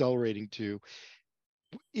capable of accelerating to,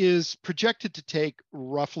 is projected to take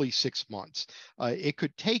roughly 6 months. It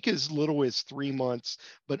could take as little as 3 months,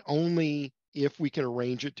 but only if we can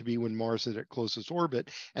arrange it to be when Mars is at closest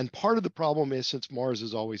orbit. And part of the problem is, since Mars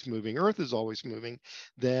is always moving, Earth is always moving,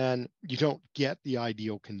 then you don't get the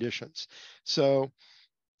ideal conditions. So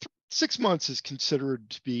 6 months is considered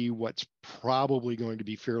to be what's probably going to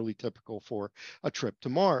be fairly typical for a trip to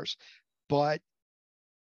Mars. But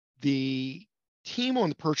the team on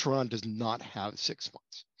the Percheron does not have 6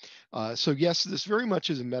 months. So yes, this very much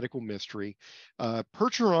is a medical mystery.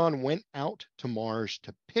 Percheron went out to Mars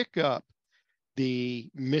to pick up the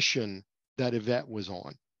mission that Yvette was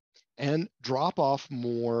on and drop off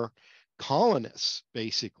more colonists.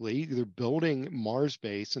 Basically, they're building Mars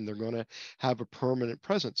base and they're going to have a permanent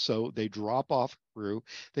presence. So they drop off a crew,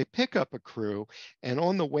 they pick up a crew, and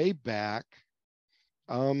on the way back,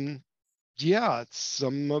 yeah,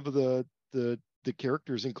 some of the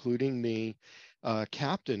characters, including the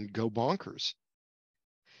captain, go bonkers.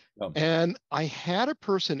 Oh. And I had a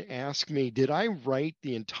person ask me, did I write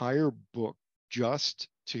the entire book just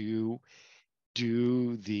to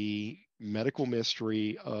do the medical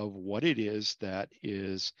mystery of what it is that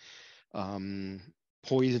is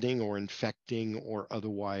poisoning or infecting or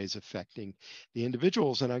otherwise affecting the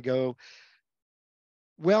individuals? And I go,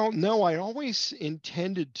 well, no, I always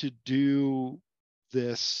intended to do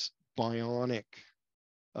this bionic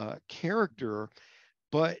character,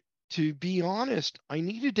 but to be honest, I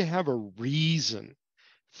needed to have a reason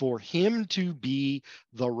for him to be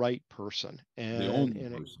the right person The only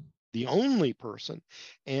person. The only person,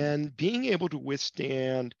 and being able to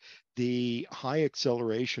withstand the high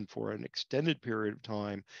acceleration for an extended period of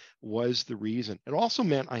time was the reason. It also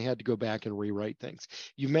meant I had to go back and rewrite things.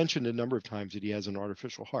 You mentioned a number of times that he has an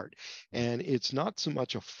artificial heart, and it's not so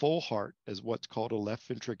much a full heart as what's called a left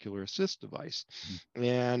ventricular assist device.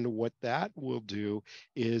 And what that will do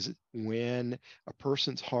is when a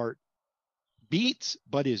person's heart beats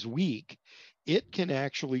but is weak, it can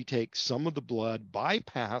actually take some of the blood,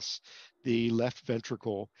 bypass the left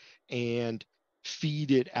ventricle, and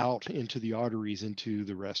feed it out into the arteries, into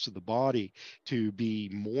the rest of the body, to be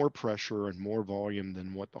more pressure and more volume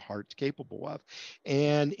than what the heart's capable of.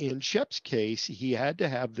 And in Shep's case, he had to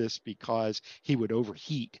have this because he would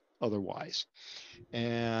overheat otherwise.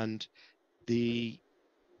 And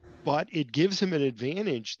but it gives him an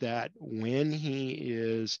advantage that when he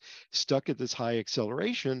is stuck at this high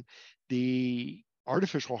acceleration, the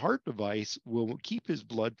artificial heart device will keep his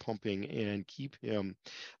blood pumping and keep him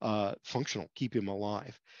functional, keep him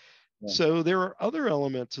alive. Yeah. So there are other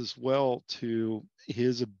elements as well to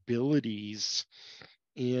his abilities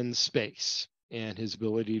in space and his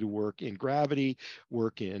ability to work in gravity,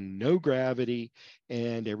 work in no gravity,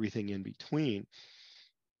 and everything in between.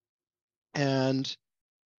 And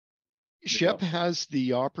Shep has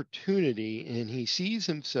the opportunity, and he sees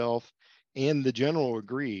himself, and the general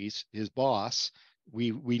agrees, his boss.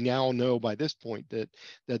 We now know by this point that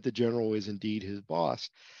the general is indeed his boss.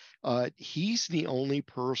 He's the only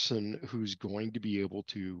person who's going to be able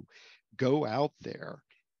to go out there,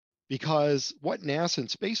 because what NASA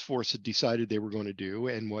and Space Force had decided they were going to do,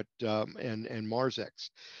 and what and MarsX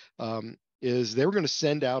is they were going to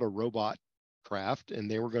send out a robot craft, and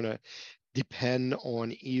they were going to depend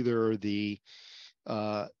on either the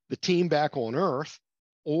team back on Earth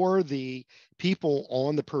or the people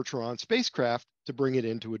on the Percheron spacecraft to bring it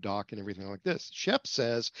into a dock and everything like this. Shep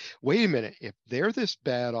says, wait a minute, if they're this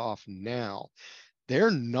bad off now,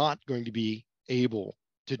 they're not going to be able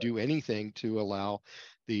to do anything to allow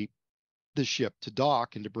the ship to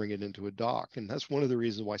dock and to bring it into a dock. And that's one of the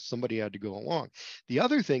reasons why somebody had to go along. The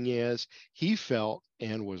other thing is he felt,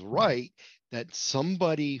 and was right, that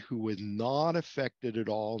somebody who was not affected at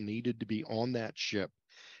all needed to be on that ship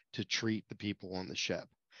to treat the people on the ship.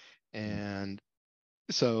 And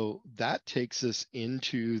so that takes us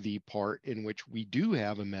into the part in which we do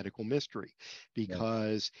have a medical mystery,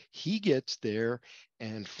 because he gets there,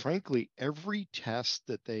 and frankly, every test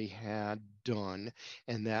that they had done,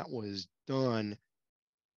 and that was done,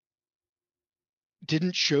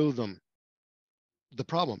 didn't show them the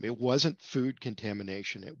problem. It wasn't food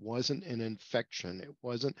contamination. It wasn't an infection. It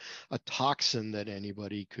wasn't a toxin that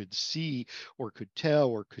anybody could see or could tell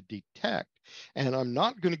or could detect. And I'm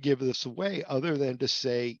not going to give this away other than to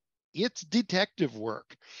say it's detective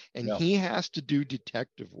work, and he has to do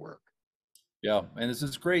detective work. Yeah. And this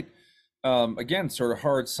is great. Again, sort of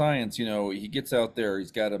hard science, he gets out there,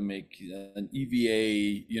 he's got to make an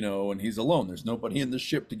EVA, and he's alone. There's nobody in the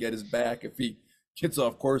ship to get his back if he gets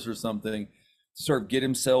off course or something, to sort of get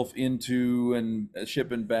himself into and a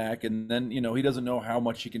ship and back. And then, he doesn't know how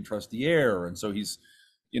much he can trust the air. And so he's,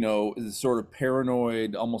 is sort of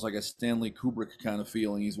paranoid, almost like a Stanley Kubrick kind of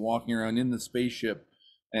feeling. He's walking around in the spaceship,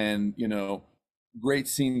 and, great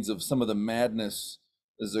scenes of some of the madness.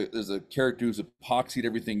 There's a character who's epoxied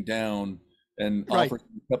everything down and offers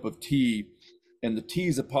a cup of tea, and the tea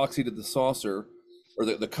is epoxy to the saucer, or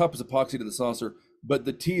the cup is epoxy to the saucer, but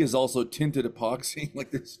the tea is also tinted epoxy.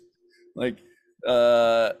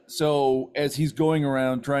 So as he's going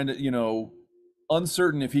around trying to,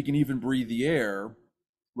 uncertain if he can even breathe the air,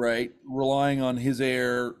 right? Relying on his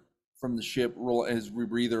air from the ship, his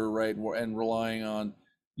rebreather, right? And relying on,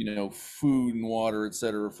 food and water, et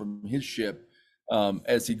cetera, from his ship,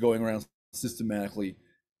 as he going around systematically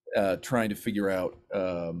trying to figure out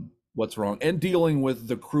what's wrong, and dealing with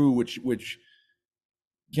the crew, which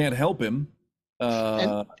can't help him,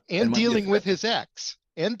 and dealing with his ex,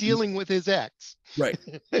 right,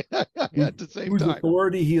 at the same whose time.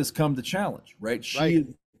 authority he has come to challenge, right? Right.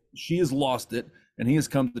 She has lost it, and he has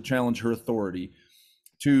come to challenge her authority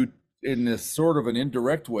to, in this sort of an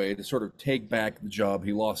indirect way, to sort of take back the job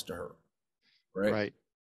he lost to her, right? Right.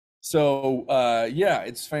 So yeah,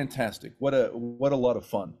 it's fantastic. What a lot of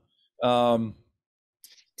fun.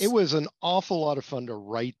 It was an awful lot of fun to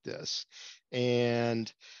write this,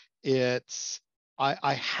 and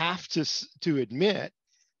I have to admit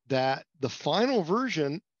that the final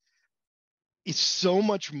version is so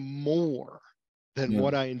much more than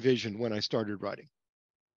what I envisioned when I started writing.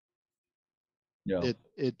 Yeah.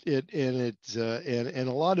 And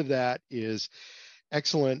a lot of that is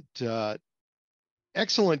excellent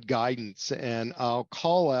guidance. And I'll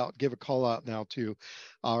give a call out now to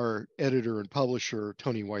our editor and publisher,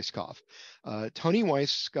 Tony Weisskopf. Tony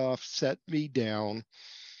Weisskopf set me down.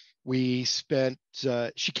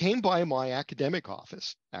 She came by my academic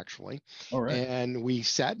office, actually. All right. And we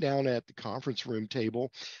sat down at the conference room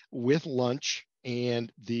table with lunch,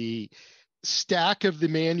 and the stack of the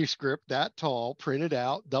manuscript that tall, printed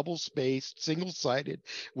out, double spaced, single sided,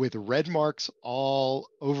 with red marks all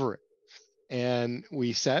over it. And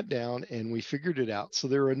we sat down and we figured it out. So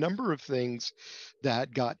there are a number of things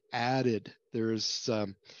that got added. There's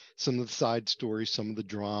some of the side stories, some of the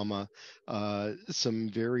drama, some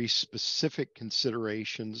very specific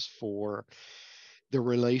considerations for the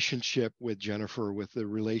relationship with Jennifer, with the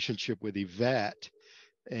relationship with Yvette.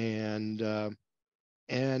 And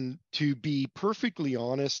to be perfectly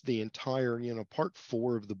honest, the entire, part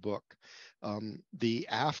 4 of the book, the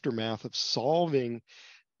aftermath of solving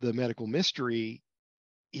the medical mystery,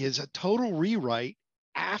 is a total rewrite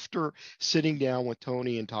after sitting down with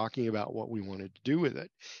Tony and talking about what we wanted to do with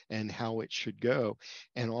it and how it should go.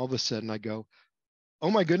 And all of a sudden I go, oh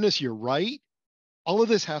my goodness, you're right. All of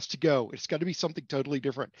this has to go. It's got to be something totally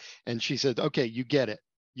different. And she said, okay, you get it.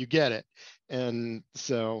 And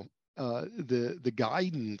so the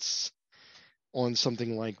guidance on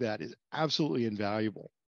something like that is absolutely invaluable.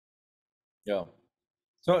 Yeah.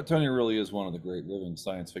 So Tony really is one of the great living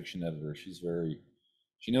science fiction editors.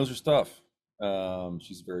 She knows her stuff.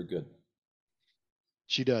 She's very good.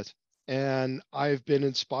 She does. And I've been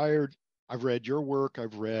inspired. I've read your work.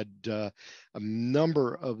 I've read a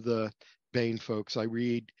number of the Baen folks. I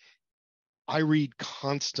read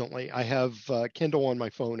constantly. I have Kindle on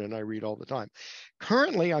my phone and I read all the time.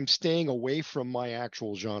 Currently, I'm staying away from my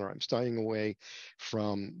actual genre. I'm staying away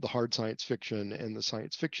from the hard science fiction and the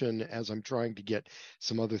science fiction as I'm trying to get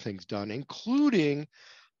some other things done, including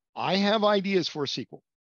I have ideas for a sequel.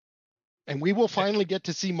 And we will finally get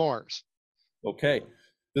to see Mars. Okay.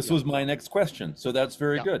 This was my next question. So that's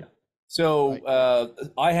very good. So Right.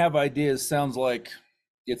 I have ideas. Sounds like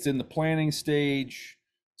it's in the planning stage.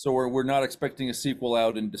 So we're not expecting a sequel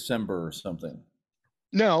out in December or something.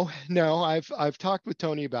 No. I've talked with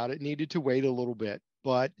Tony about it. Needed to wait a little bit,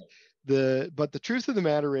 but the truth of the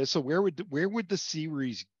matter is, so where would the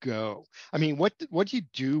series go? I mean, what do you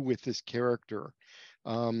do with this character?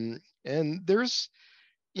 And there's,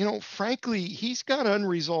 frankly, he's got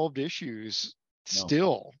unresolved issues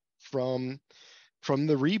still from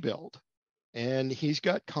the rebuild, and he's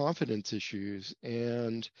got confidence issues,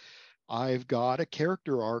 and I've got a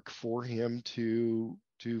character arc for him to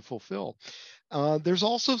fulfill. There's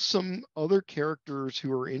also some other characters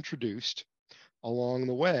who are introduced along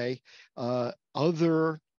the way,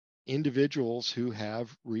 other individuals who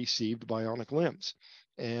have received bionic limbs,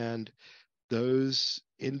 and those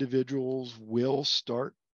individuals will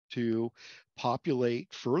start to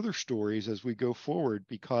populate further stories as we go forward,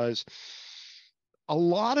 because a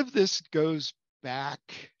lot of this goes back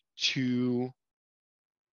to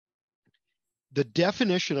the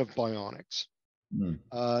definition of bionics.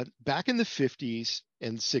 Back in the 50s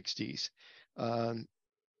and 60s,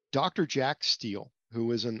 Dr. Jack Steele, who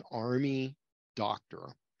was an Army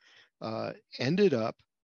doctor, ended up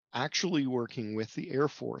actually working with the Air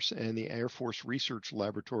Force and the Air Force Research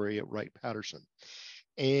Laboratory at Wright-Patterson.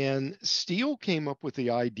 And Steele came up with the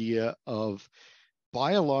idea of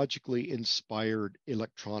biologically inspired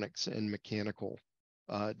electronics and mechanical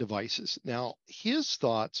devices. Now, his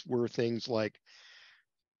thoughts were things like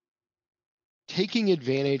taking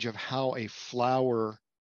advantage of how a flower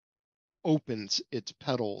opens its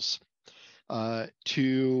petals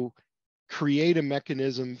to create a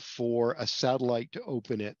mechanism for a satellite to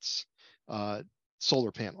open its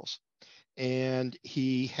solar panels. And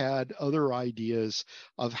he had other ideas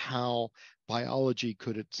of how biology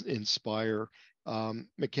could inspire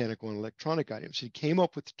mechanical and electronic items. He came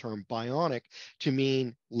up with the term bionic to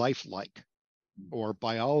mean lifelike or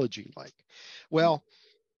biology-like. Well,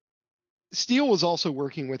 Steele was also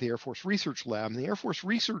working with the Air Force Research Lab, and the Air Force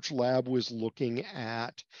Research Lab was looking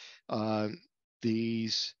at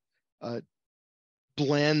these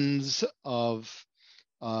blends of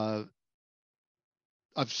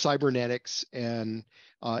cybernetics and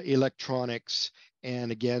electronics,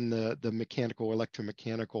 and again the mechanical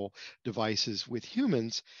electromechanical devices with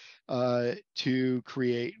humans to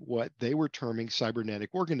create what they were terming cybernetic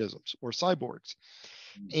organisms or cyborgs.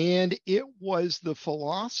 And it was the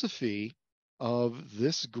philosophy of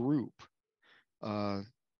this group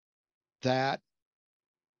that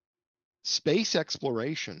space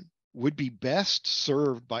exploration would be best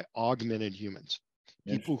served by augmented humans,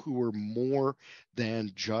 people who were more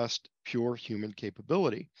than just pure human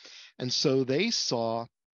capability. And so they saw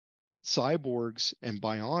cyborgs and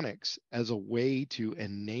bionics as a way to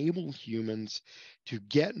enable humans to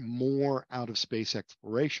get more out of space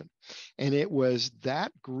exploration. And it was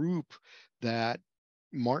that group that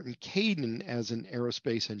Martin Caidin, as an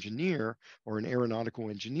aerospace engineer or an aeronautical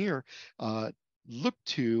engineer, looked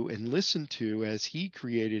to and listened to as he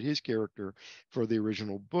created his character for the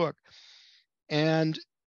original book. And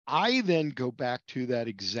I then go back to that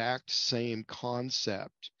exact same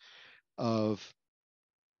concept of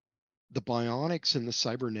the bionics and the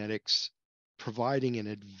cybernetics providing an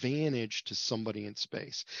advantage to somebody in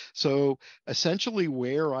space. So essentially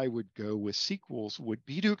where I would go with sequels would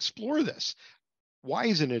be to explore this. Why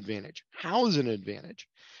is it an advantage? How is it an advantage?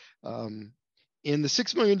 In the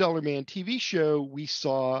 $6 Million Man TV show, we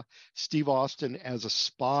saw Steve Austin as a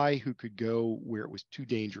spy who could go where it was too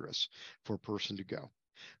dangerous for a person to go.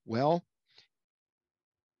 Well,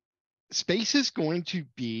 space is going to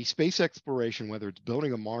be, space exploration, whether it's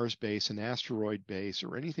building a Mars base, an asteroid base,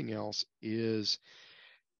 or anything else, is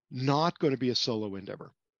not going to be a solo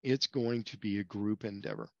endeavor. It's going to be a group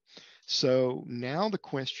endeavor. So now the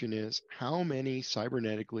question is, how many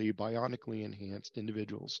cybernetically, bionically enhanced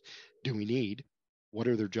individuals do we need? What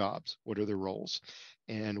are their jobs? What are their roles?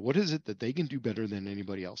 And what is it that they can do better than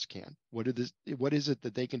anybody else can? What is it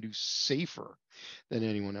that they can do safer than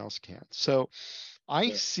anyone else can? So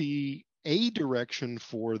I see a direction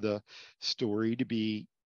for the story to be,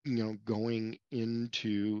 going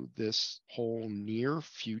into this whole near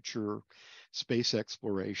future space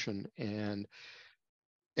exploration and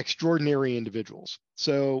extraordinary individuals.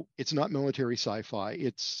 So it's not military sci-fi,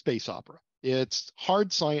 it's space opera. It's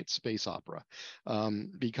hard science space opera,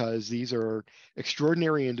 because these are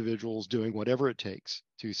extraordinary individuals doing whatever it takes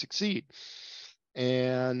to succeed.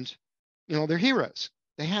 And, they're heroes.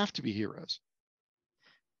 They have to be heroes.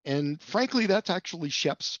 And frankly, that's actually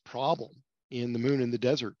Shep's problem in The Moon in the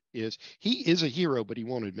Desert, is he is a hero, but he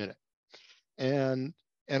won't admit it. And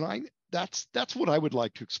that's what I would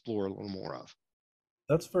like to explore a little more of.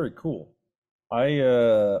 That's very cool.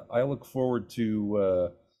 I look forward to.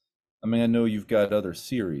 I mean, I know you've got other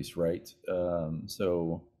series, right?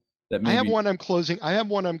 So that maybe I have one I'm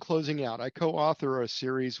closing out. I co-author a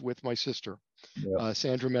series with my sister,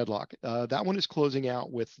 Sandra Medlock. That one is closing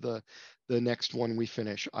out with the next one we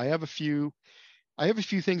finish. I have a few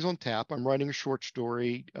things on tap. I'm writing a short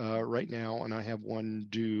story right now, and I have one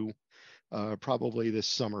due probably this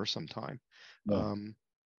summer sometime.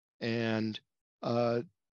 And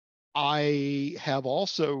I have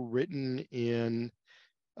also written in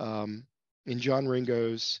John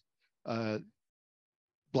Ringo's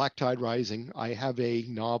Black Tide Rising. I have a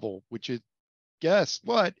novel, which is, guess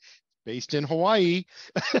what, based in Hawaii.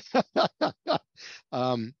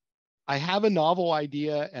 I have a novel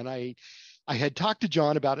idea, and I had talked to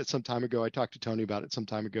John about it some time ago. I talked to Tony about it some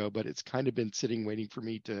time ago, but it's kind of been sitting waiting for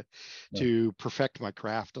me to perfect my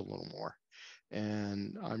craft a little more.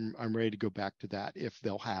 And I'm ready to go back to that if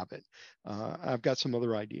they'll have it. I've got some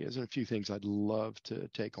other ideas and a few things I'd love to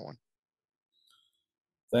take on.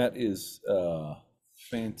 That is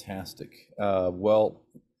fantastic.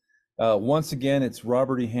 Once again, it's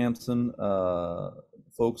Robert E. Hampson.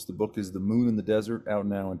 Folks, the book is The Moon in the Desert, out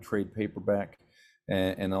now in trade paperback,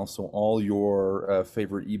 and also all your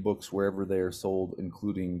favorite ebooks wherever they are sold,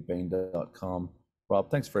 including Baen.com. Rob,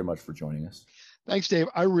 thanks very much for joining us. Thanks, Dave.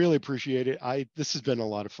 I really appreciate it. This has been a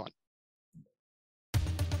lot of fun.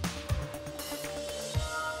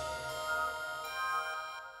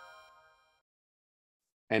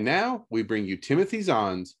 And now we bring you Timothy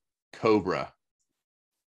Zahn's Cobra.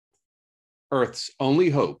 Earth's only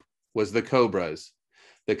hope was the Cobras.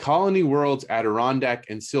 The colony worlds Adirondack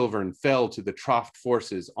and Silvern fell to the Troft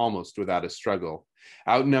forces almost without a struggle.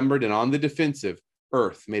 Outnumbered and on the defensive,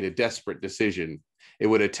 Earth made a desperate decision. It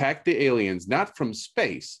would attack the aliens not from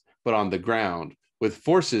space, but on the ground, with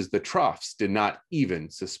forces the Trofts did not even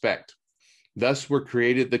suspect. Thus were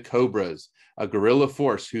created the Cobras, a guerrilla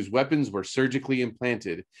force whose weapons were surgically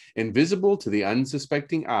implanted, invisible to the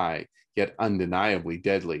unsuspecting eye, yet undeniably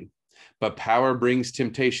deadly. But power brings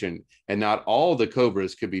temptation, and not all the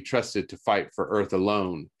Cobras could be trusted to fight for Earth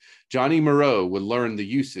alone. Johnny Moreau would learn the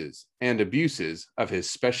uses and abuses of his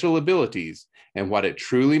special abilities and what it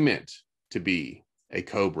truly meant to be a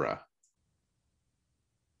Cobra.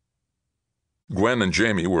 Gwen and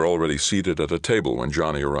Jamie were already seated at a table when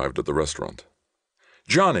Johnny arrived at the restaurant.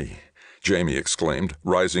 "Johnny!" Jamie exclaimed,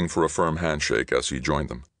 rising for a firm handshake as he joined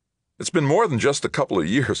them. "It's been more than just a couple of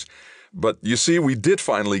years, but you see, we did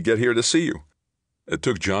finally get here to see you." It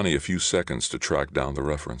took Johnny a few seconds to track down the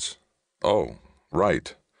reference. "Oh,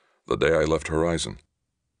 right. The day I left Horizon.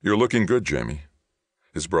 You're looking good, Jamie."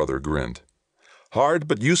 His brother grinned. "Hard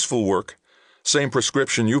but useful work. Same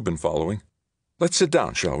prescription you've been following. Let's sit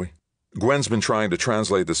down, shall we? Gwen's been trying to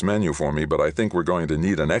translate this menu for me, but I think we're going to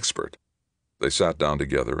need an expert." They sat down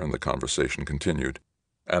together and the conversation continued.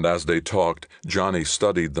 And as they talked, Johnny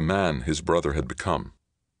studied the man his brother had become.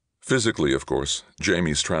 Physically, of course,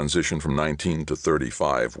 Jamie's transition from 19 to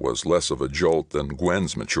 35 was less of a jolt than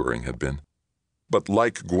Gwen's maturing had been. But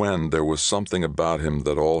like Gwen, there was something about him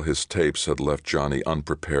that all his tapes had left Johnny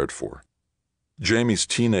unprepared for. Jamie's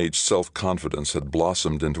teenage self-confidence had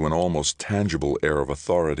blossomed into an almost tangible air of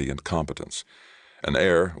authority and competence, an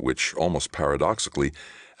air which, almost paradoxically,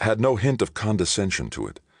 had no hint of condescension to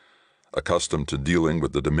it. Accustomed to dealing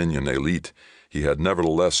with the Dominion elite, he had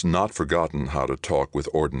nevertheless not forgotten how to talk with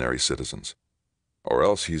ordinary citizens. Or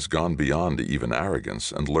else he's gone beyond even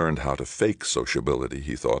arrogance and learned how to fake sociability,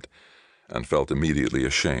 he thought, and felt immediately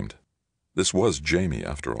ashamed. This was Jamie,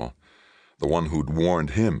 after all, the one who'd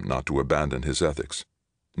warned him not to abandon his ethics.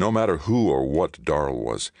 No matter who or what Darrell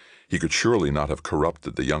was, he could surely not have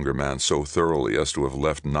corrupted the younger man so thoroughly as to have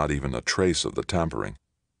left not even a trace of the tampering.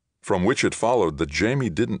 From which it followed that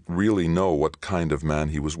Jamie didn't really know what kind of man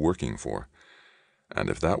he was working for. And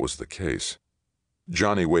if that was the case,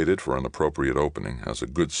 Johnny waited for an appropriate opening, as a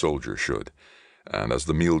good soldier should, and as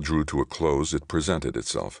the meal drew to a close, it presented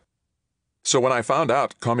itself. "So when I found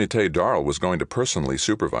out Comité Darrell was going to personally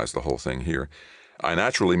supervise the whole thing here, I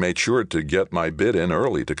naturally made sure to get my bid in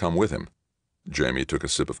early to come with him." Jamie took a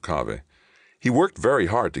sip of cave. "He worked very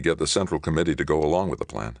hard to get the Central Committee to go along with the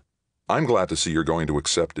plan. I'm glad to see you're going to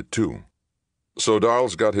accept it, too." "So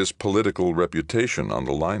Darrell's got his political reputation on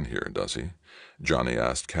the line here, does he?" Johnny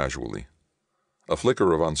asked casually. A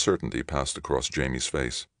flicker of uncertainty passed across Jamie's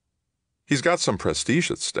face. "He's got some prestige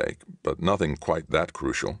at stake, but nothing quite that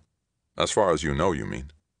crucial. As far as you know, you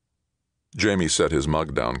mean." Jamie set his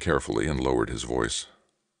mug down carefully and lowered his voice.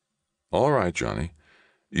 "All right, Johnny.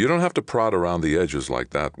 You don't have to prod around the edges like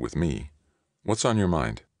that with me. What's on your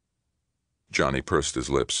mind?" Johnny pursed his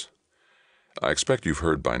lips. "I expect you've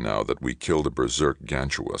heard by now that we killed a berserk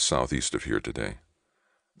Gantua southeast of here today."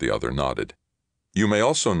 The other nodded. "You may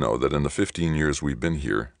also know that in the 15 years we've been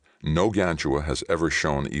here, no Gantua has ever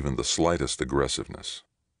shown even the slightest aggressiveness.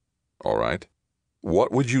 All right?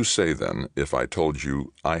 What would you say, then, if I told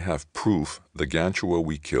you I have proof the Gantua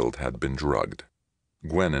we killed had been drugged?"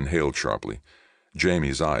 Gwen inhaled sharply.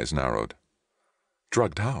 Jamie's eyes narrowed.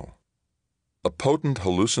 "Drugged how?" "A potent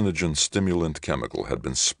hallucinogen stimulant chemical had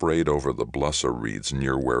been sprayed over the blusser reeds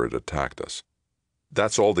near where it attacked us.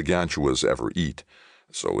 That's all the Gantuas ever eat,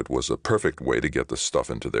 so it was a perfect way to get the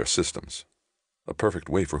stuff into their systems." "A perfect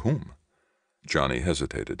way for whom?" Johnny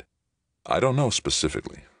hesitated. "I don't know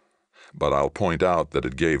specifically, but I'll point out that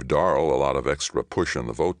it gave Darrell a lot of extra push in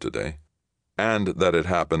the vote today, and that it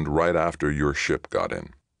happened right after your ship got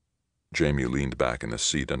in." Jamie leaned back in his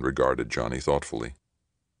seat and regarded Johnny thoughtfully.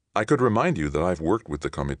 "I could remind you that I've worked with the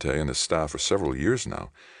Comité and his staff for several years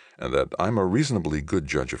now, and that I'm a reasonably good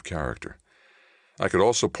judge of character. I could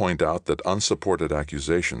also point out that unsupported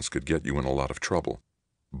accusations could get you in a lot of trouble,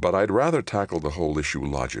 but I'd rather tackle the whole issue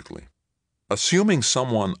logically. Assuming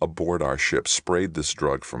someone aboard our ship sprayed this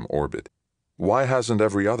drug from orbit, why hasn't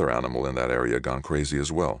every other animal in that area gone crazy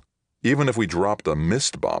as well? Even if we dropped a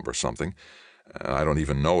mist bomb or something, and I don't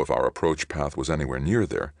even know if our approach path was anywhere near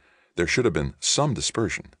there should have been some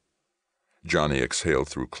dispersion." Johnny exhaled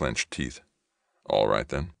through clenched teeth. "All right,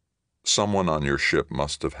 then. Someone on your ship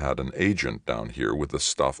must have had an agent down here with the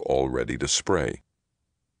stuff all ready to spray."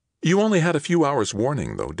 "You only had a few hours'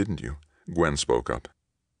 warning, though, didn't you?" Gwen spoke up.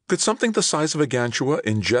 Could something the size of a Gantua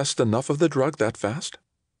ingest enough of the drug that fast?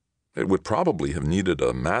 It would probably have needed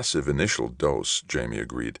a massive initial dose, Jamie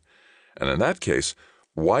agreed. And in that case,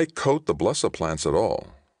 why coat the Blussa plants at all?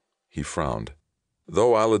 He frowned.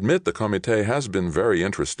 Though I'll admit the Comité has been very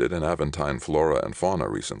interested in Aventine flora and fauna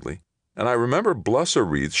recently, and I remember Blussa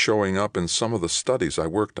reeds showing up in some of the studies I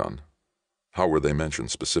worked on. How were they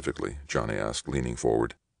mentioned specifically? Johnny asked, leaning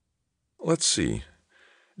forward. Let's see.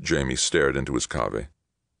 Jamie stared into his cave.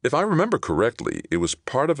 If I remember correctly, it was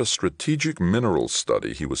part of a strategic minerals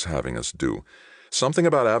study he was having us do. Something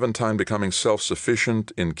about Aventine becoming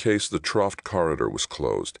self-sufficient in case the troughed corridor was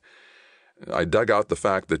closed. I dug out the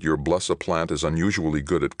fact that your Blussa plant is unusually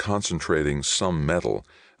good at concentrating some metal,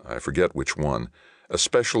 I forget which one,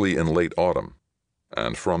 especially in late autumn.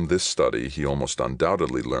 And from this study, he almost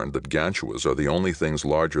undoubtedly learned that Gantuas are the only things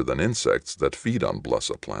larger than insects that feed on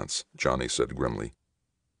Blussa plants, Johnny said grimly.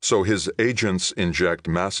 So his agents inject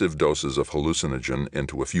massive doses of hallucinogen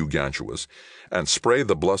into a few Gantuas and spray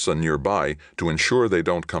the Blussa nearby to ensure they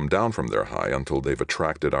don't come down from their high until they've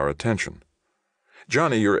attracted our attention.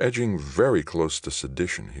 Johnny, you're edging very close to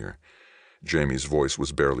sedition here. Jamie's voice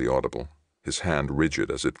was barely audible, his hand rigid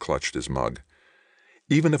as it clutched his mug.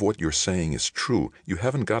 Even if what you're saying is true, you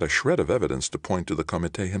haven't got a shred of evidence to point to the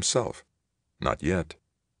Comité himself. Not yet,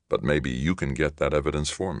 but maybe you can get that evidence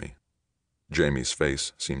for me. Jamie's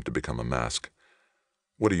face seemed to become a mask.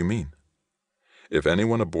 What do you mean? If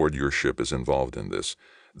anyone aboard your ship is involved in this,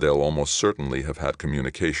 they'll almost certainly have had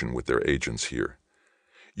communication with their agents here.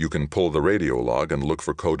 You can pull the radio log and look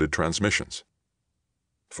for coded transmissions.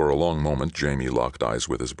 For a long moment, Jamie locked eyes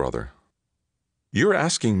with his brother. You're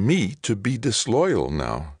asking me to be disloyal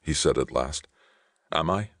now, he said at last. Am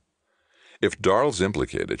I? If Darl's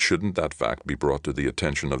implicated, shouldn't that fact be brought to the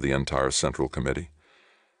attention of the entire Central Committee?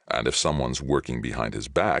 And if someone's working behind his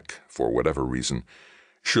back, for whatever reason,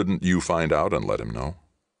 shouldn't you find out and let him know?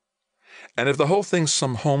 And if the whole thing's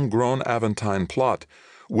some homegrown Aventine plot,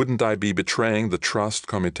 wouldn't I be betraying the trust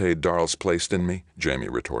Comité Darl's placed in me? Jamie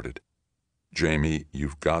retorted. Jamie,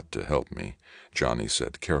 you've got to help me, Johnny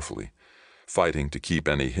said carefully, fighting to keep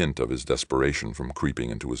any hint of his desperation from creeping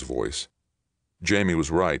into his voice. Jamie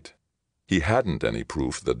was right. He hadn't any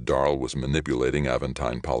proof that Darl was manipulating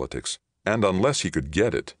Aventine politics, and unless he could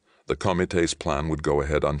get it, the Comité's plan would go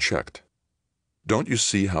ahead unchecked. Don't you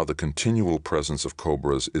see how the continual presence of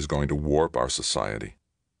Cobras is going to warp our society?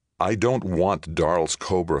 I don't want Darl's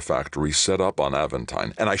Cobra factory set up on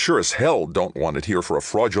Aventine, and I sure as hell don't want it here for a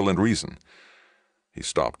fraudulent reason. He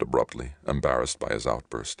stopped abruptly, embarrassed by his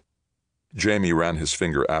outburst. Jamie ran his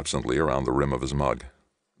finger absently around the rim of his mug,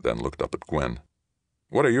 then looked up at Gwen.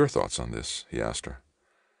 What are your thoughts on this? He asked her.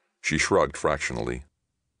 She shrugged fractionally.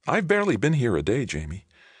 I've barely been here a day, Jamie.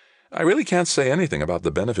 I really can't say anything about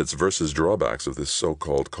the benefits versus drawbacks of this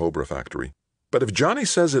so-called Cobra factory. But if Johnny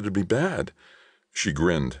says it'd be bad... She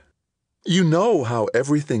grinned. You know how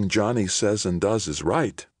everything Johnny says and does is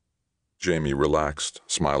right. Jamie relaxed,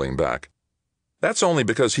 smiling back. That's only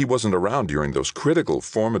because he wasn't around during those critical,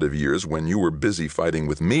 formative years when you were busy fighting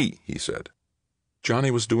with me, he said.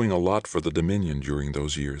 Johnny was doing a lot for the Dominion during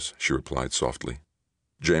those years, she replied softly.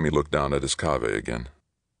 Jamie looked down at his cave again.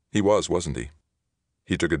 He was, wasn't he?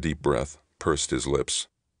 He took a deep breath, pursed his lips.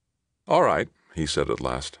 All right, he said at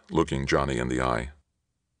last, looking Johnny in the eye.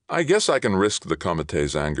 I guess I can risk the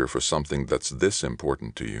Comité's anger for something that's this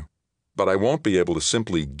important to you. But I won't be able to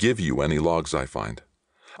simply give you any logs I find.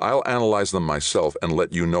 I'll analyze them myself and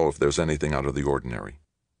let you know if there's anything out of the ordinary.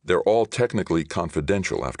 They're all technically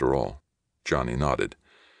confidential, after all. Johnny nodded.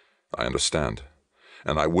 I understand.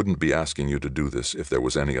 And I wouldn't be asking you to do this if there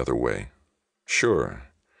was any other way. Sure.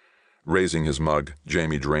 Raising his mug,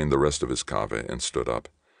 Jamie drained the rest of his cave and stood up.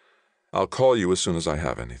 I'll call you as soon as I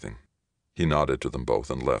have anything. He nodded to them both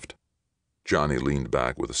and left. Johnny leaned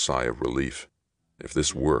back with a sigh of relief. If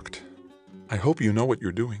this worked, I hope you know what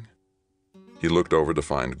you're doing. He looked over to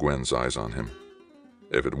find Gwen's eyes on him.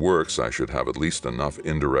 If it works, I should have at least enough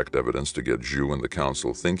indirect evidence to get Zhu and the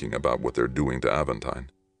Council thinking about what they're doing to Aventine.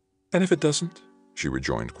 And if it doesn't, she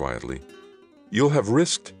rejoined quietly, you'll have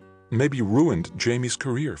risked, maybe ruined Jamie's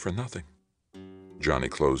career for nothing. Johnny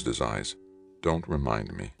closed his eyes. Don't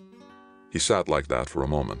remind me. He sat like that for a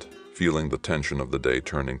moment, feeling the tension of the day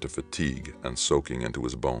turning to fatigue and soaking into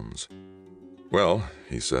his bones. Well,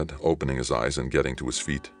 he said, opening his eyes and getting to his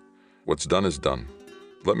feet. What's done is done.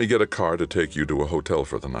 Let me get a car to take you to a hotel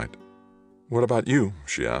for the night. What about you?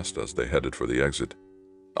 She asked as they headed for the exit.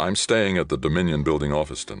 I'm staying at the Dominion building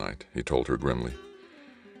office tonight, he told her grimly.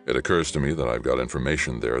 It occurs to me that I've got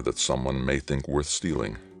information there that someone may think worth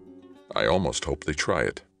stealing. I almost hope they try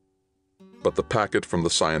it. But the packet from the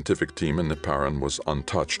scientific team in Niparan was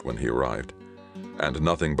untouched when he arrived, and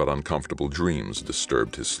nothing but uncomfortable dreams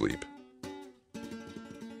disturbed his sleep.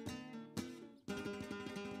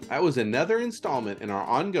 That was another installment in our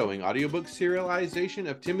ongoing audiobook serialization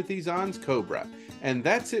of Timothy Zahn's Cobra. And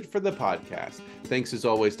that's it for the podcast. Thanks as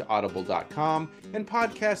always to Audible.com and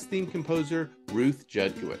podcast theme composer Ruth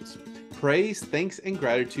Judkowitz. Praise, thanks, and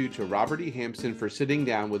gratitude to Robert E. Hampson for sitting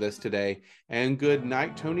down with us today. And good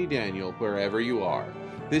night, Tony Daniel, wherever you are.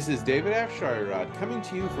 This is David Afsharirad coming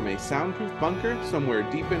to you from a soundproof bunker somewhere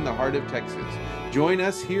deep in the heart of Texas. Join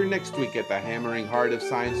us here next week at the hammering heart of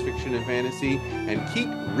science fiction and fantasy, and keep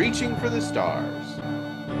reaching for the stars.